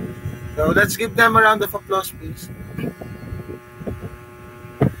 So let's give them a round of applause, please.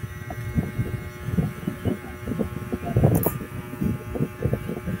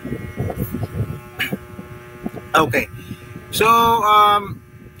 Okay. So,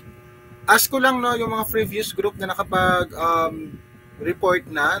 ask ko lang, no, yung mga previous group na nakapag report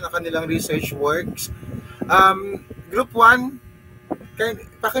na kanilang research works. Group 1,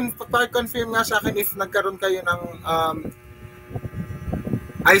 paki-confirm nga sa akin if nagkaroon kayo ng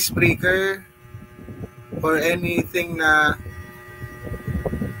icebreaker or anything na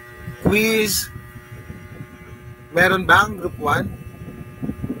quiz. Meron ba ang Group 1?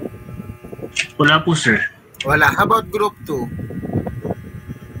 Wala po, sir. Wala. How about Group 2?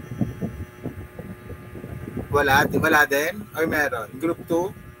 Wala din? Or meron? Group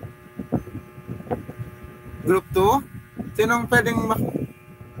 2? Group 2? Sinong pwedeng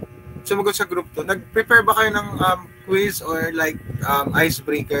sumagot sa Group 2? Nag-prepare ba kayo ng quiz or like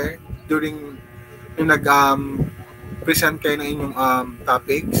icebreaker during yung present kayo ng inyong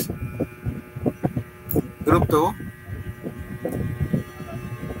topics? Group 2?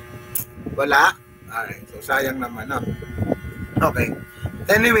 Wala? Alright. So, sayang naman, no? Okay.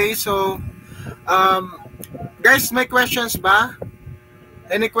 Anyway, so guys, may questions ba?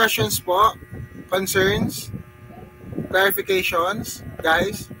 Any questions po? Concerns? Clarifications?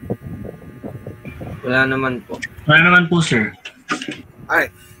 Guys? Wala naman po. Wala naman po, sir.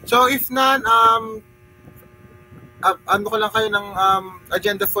 Alright. So, if none, ano ko lang kayo ng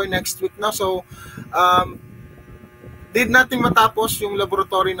agenda for next week, no? So, did nating matapos yung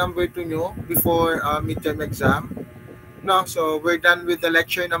laboratory number 2 nyo before midterm exam? No, so we're done with the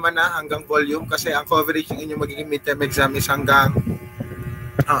lecture naman na hanggang volume kasi ang coverage ng inyong magiging midterm exam is hanggang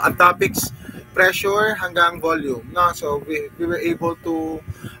ang topics pressure hanggang volume. No, so we were able to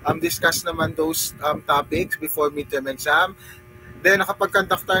discuss naman those topics before midterm exam. Then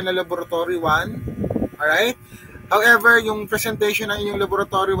nakapag-conduct tayo ng laboratory 1. Alright? However, yung presentation ng inyong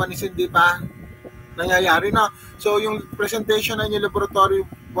laboratory 1 is hindi pa nangyayari na. So yung presentation ng inyong laboratory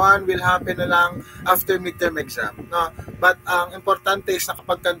 1 will happen na lang after midterm exam. No? But ang importante is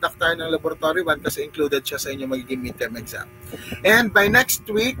nakapag-conduct tayo ng laboratory 1 kasi included siya sa inyong magiging midterm exam. And by next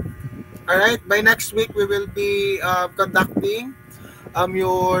week, alright, by next week we will be conducting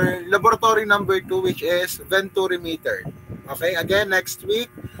your laboratory number 2 which is venturimeter. Okay, again, next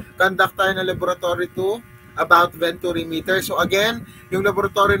week, conduct tayo ng laboratory 2 about venturimeter. So again, yung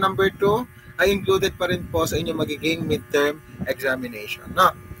laboratory number 2 ay included pa rin po sa inyong magiging midterm examination. No?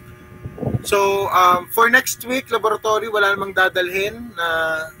 So, for next week, laboratory, wala namang dadalhin na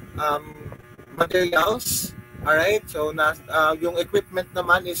materials. Alright? So, yung equipment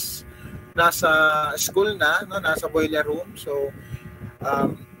naman is nasa school na, no? Nasa boiler room. So,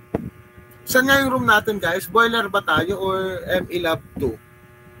 saan nga yung room natin, guys? Boiler ba tayo or ME Lab 2?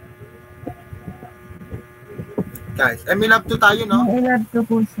 Guys, ME Lab 2 tayo, no? ME Lab 2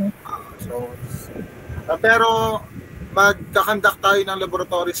 po, sir. Pero magkakandak tayo ng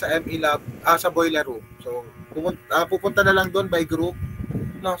laboratory sa ME Lab, sa boiler room. So, pupunta na lang doon by group.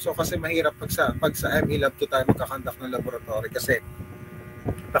 No? So, kasi mahirap pag sa ME Lab 2 tayo magkakandak ng laboratory kasi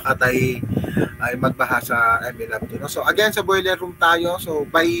baka tayo ay magbaha sa ME Lab 2. No? So, again, sa boiler room tayo. So,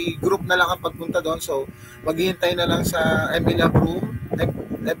 by group na lang ang pagpunta doon. So, maghihintay na lang sa ME Lab room,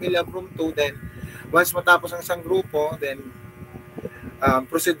 ME Lab room 2. Then, once matapos ang isang grupo, then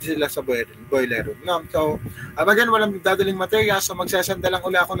proceed sila sa boiler room. No? So, again, walang dadaling material. So, magsasenda lang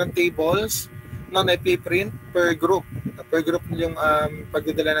uli ako ng tables na i-print per group. Per group yung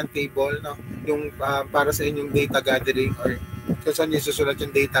pagdadala ng table, no? Yung para sa inyong data gathering or kung saan yung susulat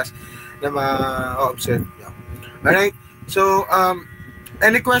yung data na ma-observe nyo. Alright? So,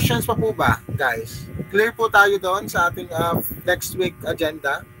 any questions pa po ba, guys? Clear po tayo doon sa ating next week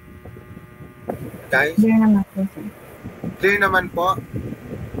agenda? Guys? Clear naman po, sir. Clear naman po.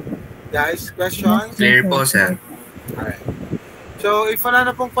 Guys, questions? Clear po, sir. Alright. So, if wala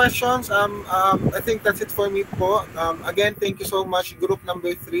na pong questions, I think that's it for me po. Again, thank you so much, group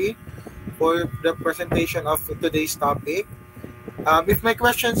number 3, for the presentation of today's topic. If may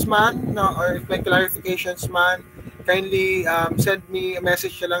questions man, no, or if may clarifications man, kindly send me a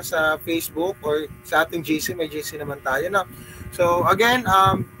message na lang sa Facebook or sa ating GC. May GC naman tayo, no? So, again,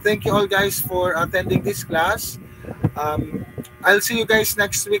 thank you all guys for attending this class. I'll see you guys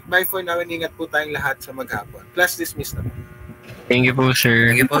next week. Bye for now, and ingat po tayong lahat sa maghapon. Class dismissed na po. Thank you po,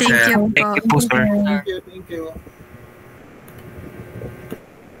 sir. Thank you po, sir. Thank you po, sir. Thank you.